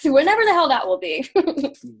 whenever the hell that will be.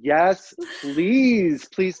 Yes, please.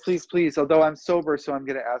 Although I'm sober, so I'm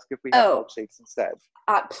going to ask if we have milkshakes instead.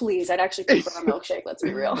 Please. I'd actually prefer a milkshake. Let's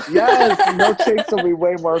be real. Yes, milkshakes will be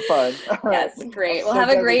way more fun. Yes, great. Well, have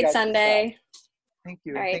a great Sunday. Thank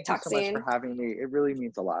you. All right, thank you so much for having me. It really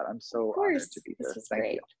means a lot. I'm so honored to be here.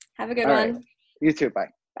 Thank you. Have a good one. Right. You too. Bye.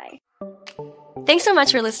 Bye. Thanks so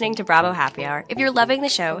much for listening to Bravo Happy Hour. If you're loving the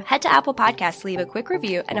show, head to Apple Podcasts to leave a quick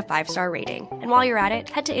review and a 5-star rating. And while you're at it,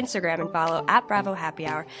 head to Instagram and follow @Bravo Happy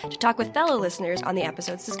Hour to talk with fellow listeners on the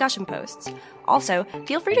episode's discussion posts. Also,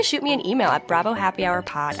 feel free to shoot me an email at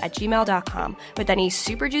bravohappyhourpod@gmail.com with any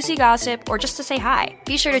super juicy gossip or just to say hi.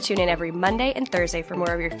 Be sure to tune in every Monday and Thursday for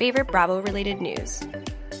more of your favorite Bravo-related news.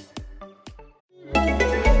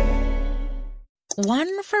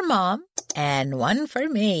 One for Mom and one for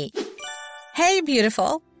me. Hey,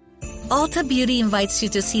 beautiful. Ulta Beauty invites you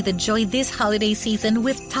to see the joy this holiday season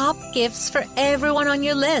with top gifts for everyone on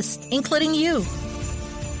your list, including you.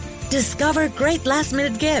 Discover great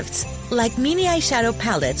last-minute gifts like mini eyeshadow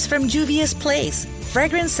palettes from Juvia's Place,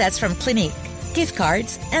 fragrance sets from Clinique, gift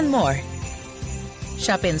cards, and more.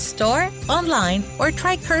 Shop in store, online, or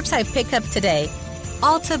try curbside pickup today.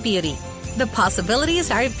 Ulta Beauty. The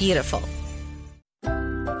possibilities are beautiful.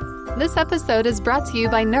 This episode is brought to you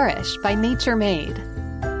by Nourish by Nature Made,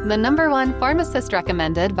 the #1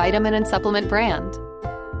 pharmacist-recommended vitamin and supplement brand.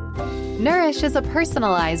 Nourish is a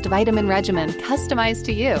personalized vitamin regimen customized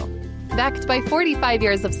to you. Backed by 45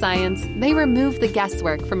 years of science, they remove the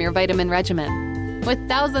guesswork from your vitamin regimen. With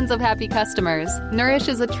thousands of happy customers, Nourish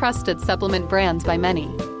is a trusted supplement brand by many.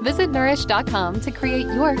 Visit Nourish.com to create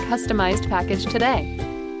your customized package today.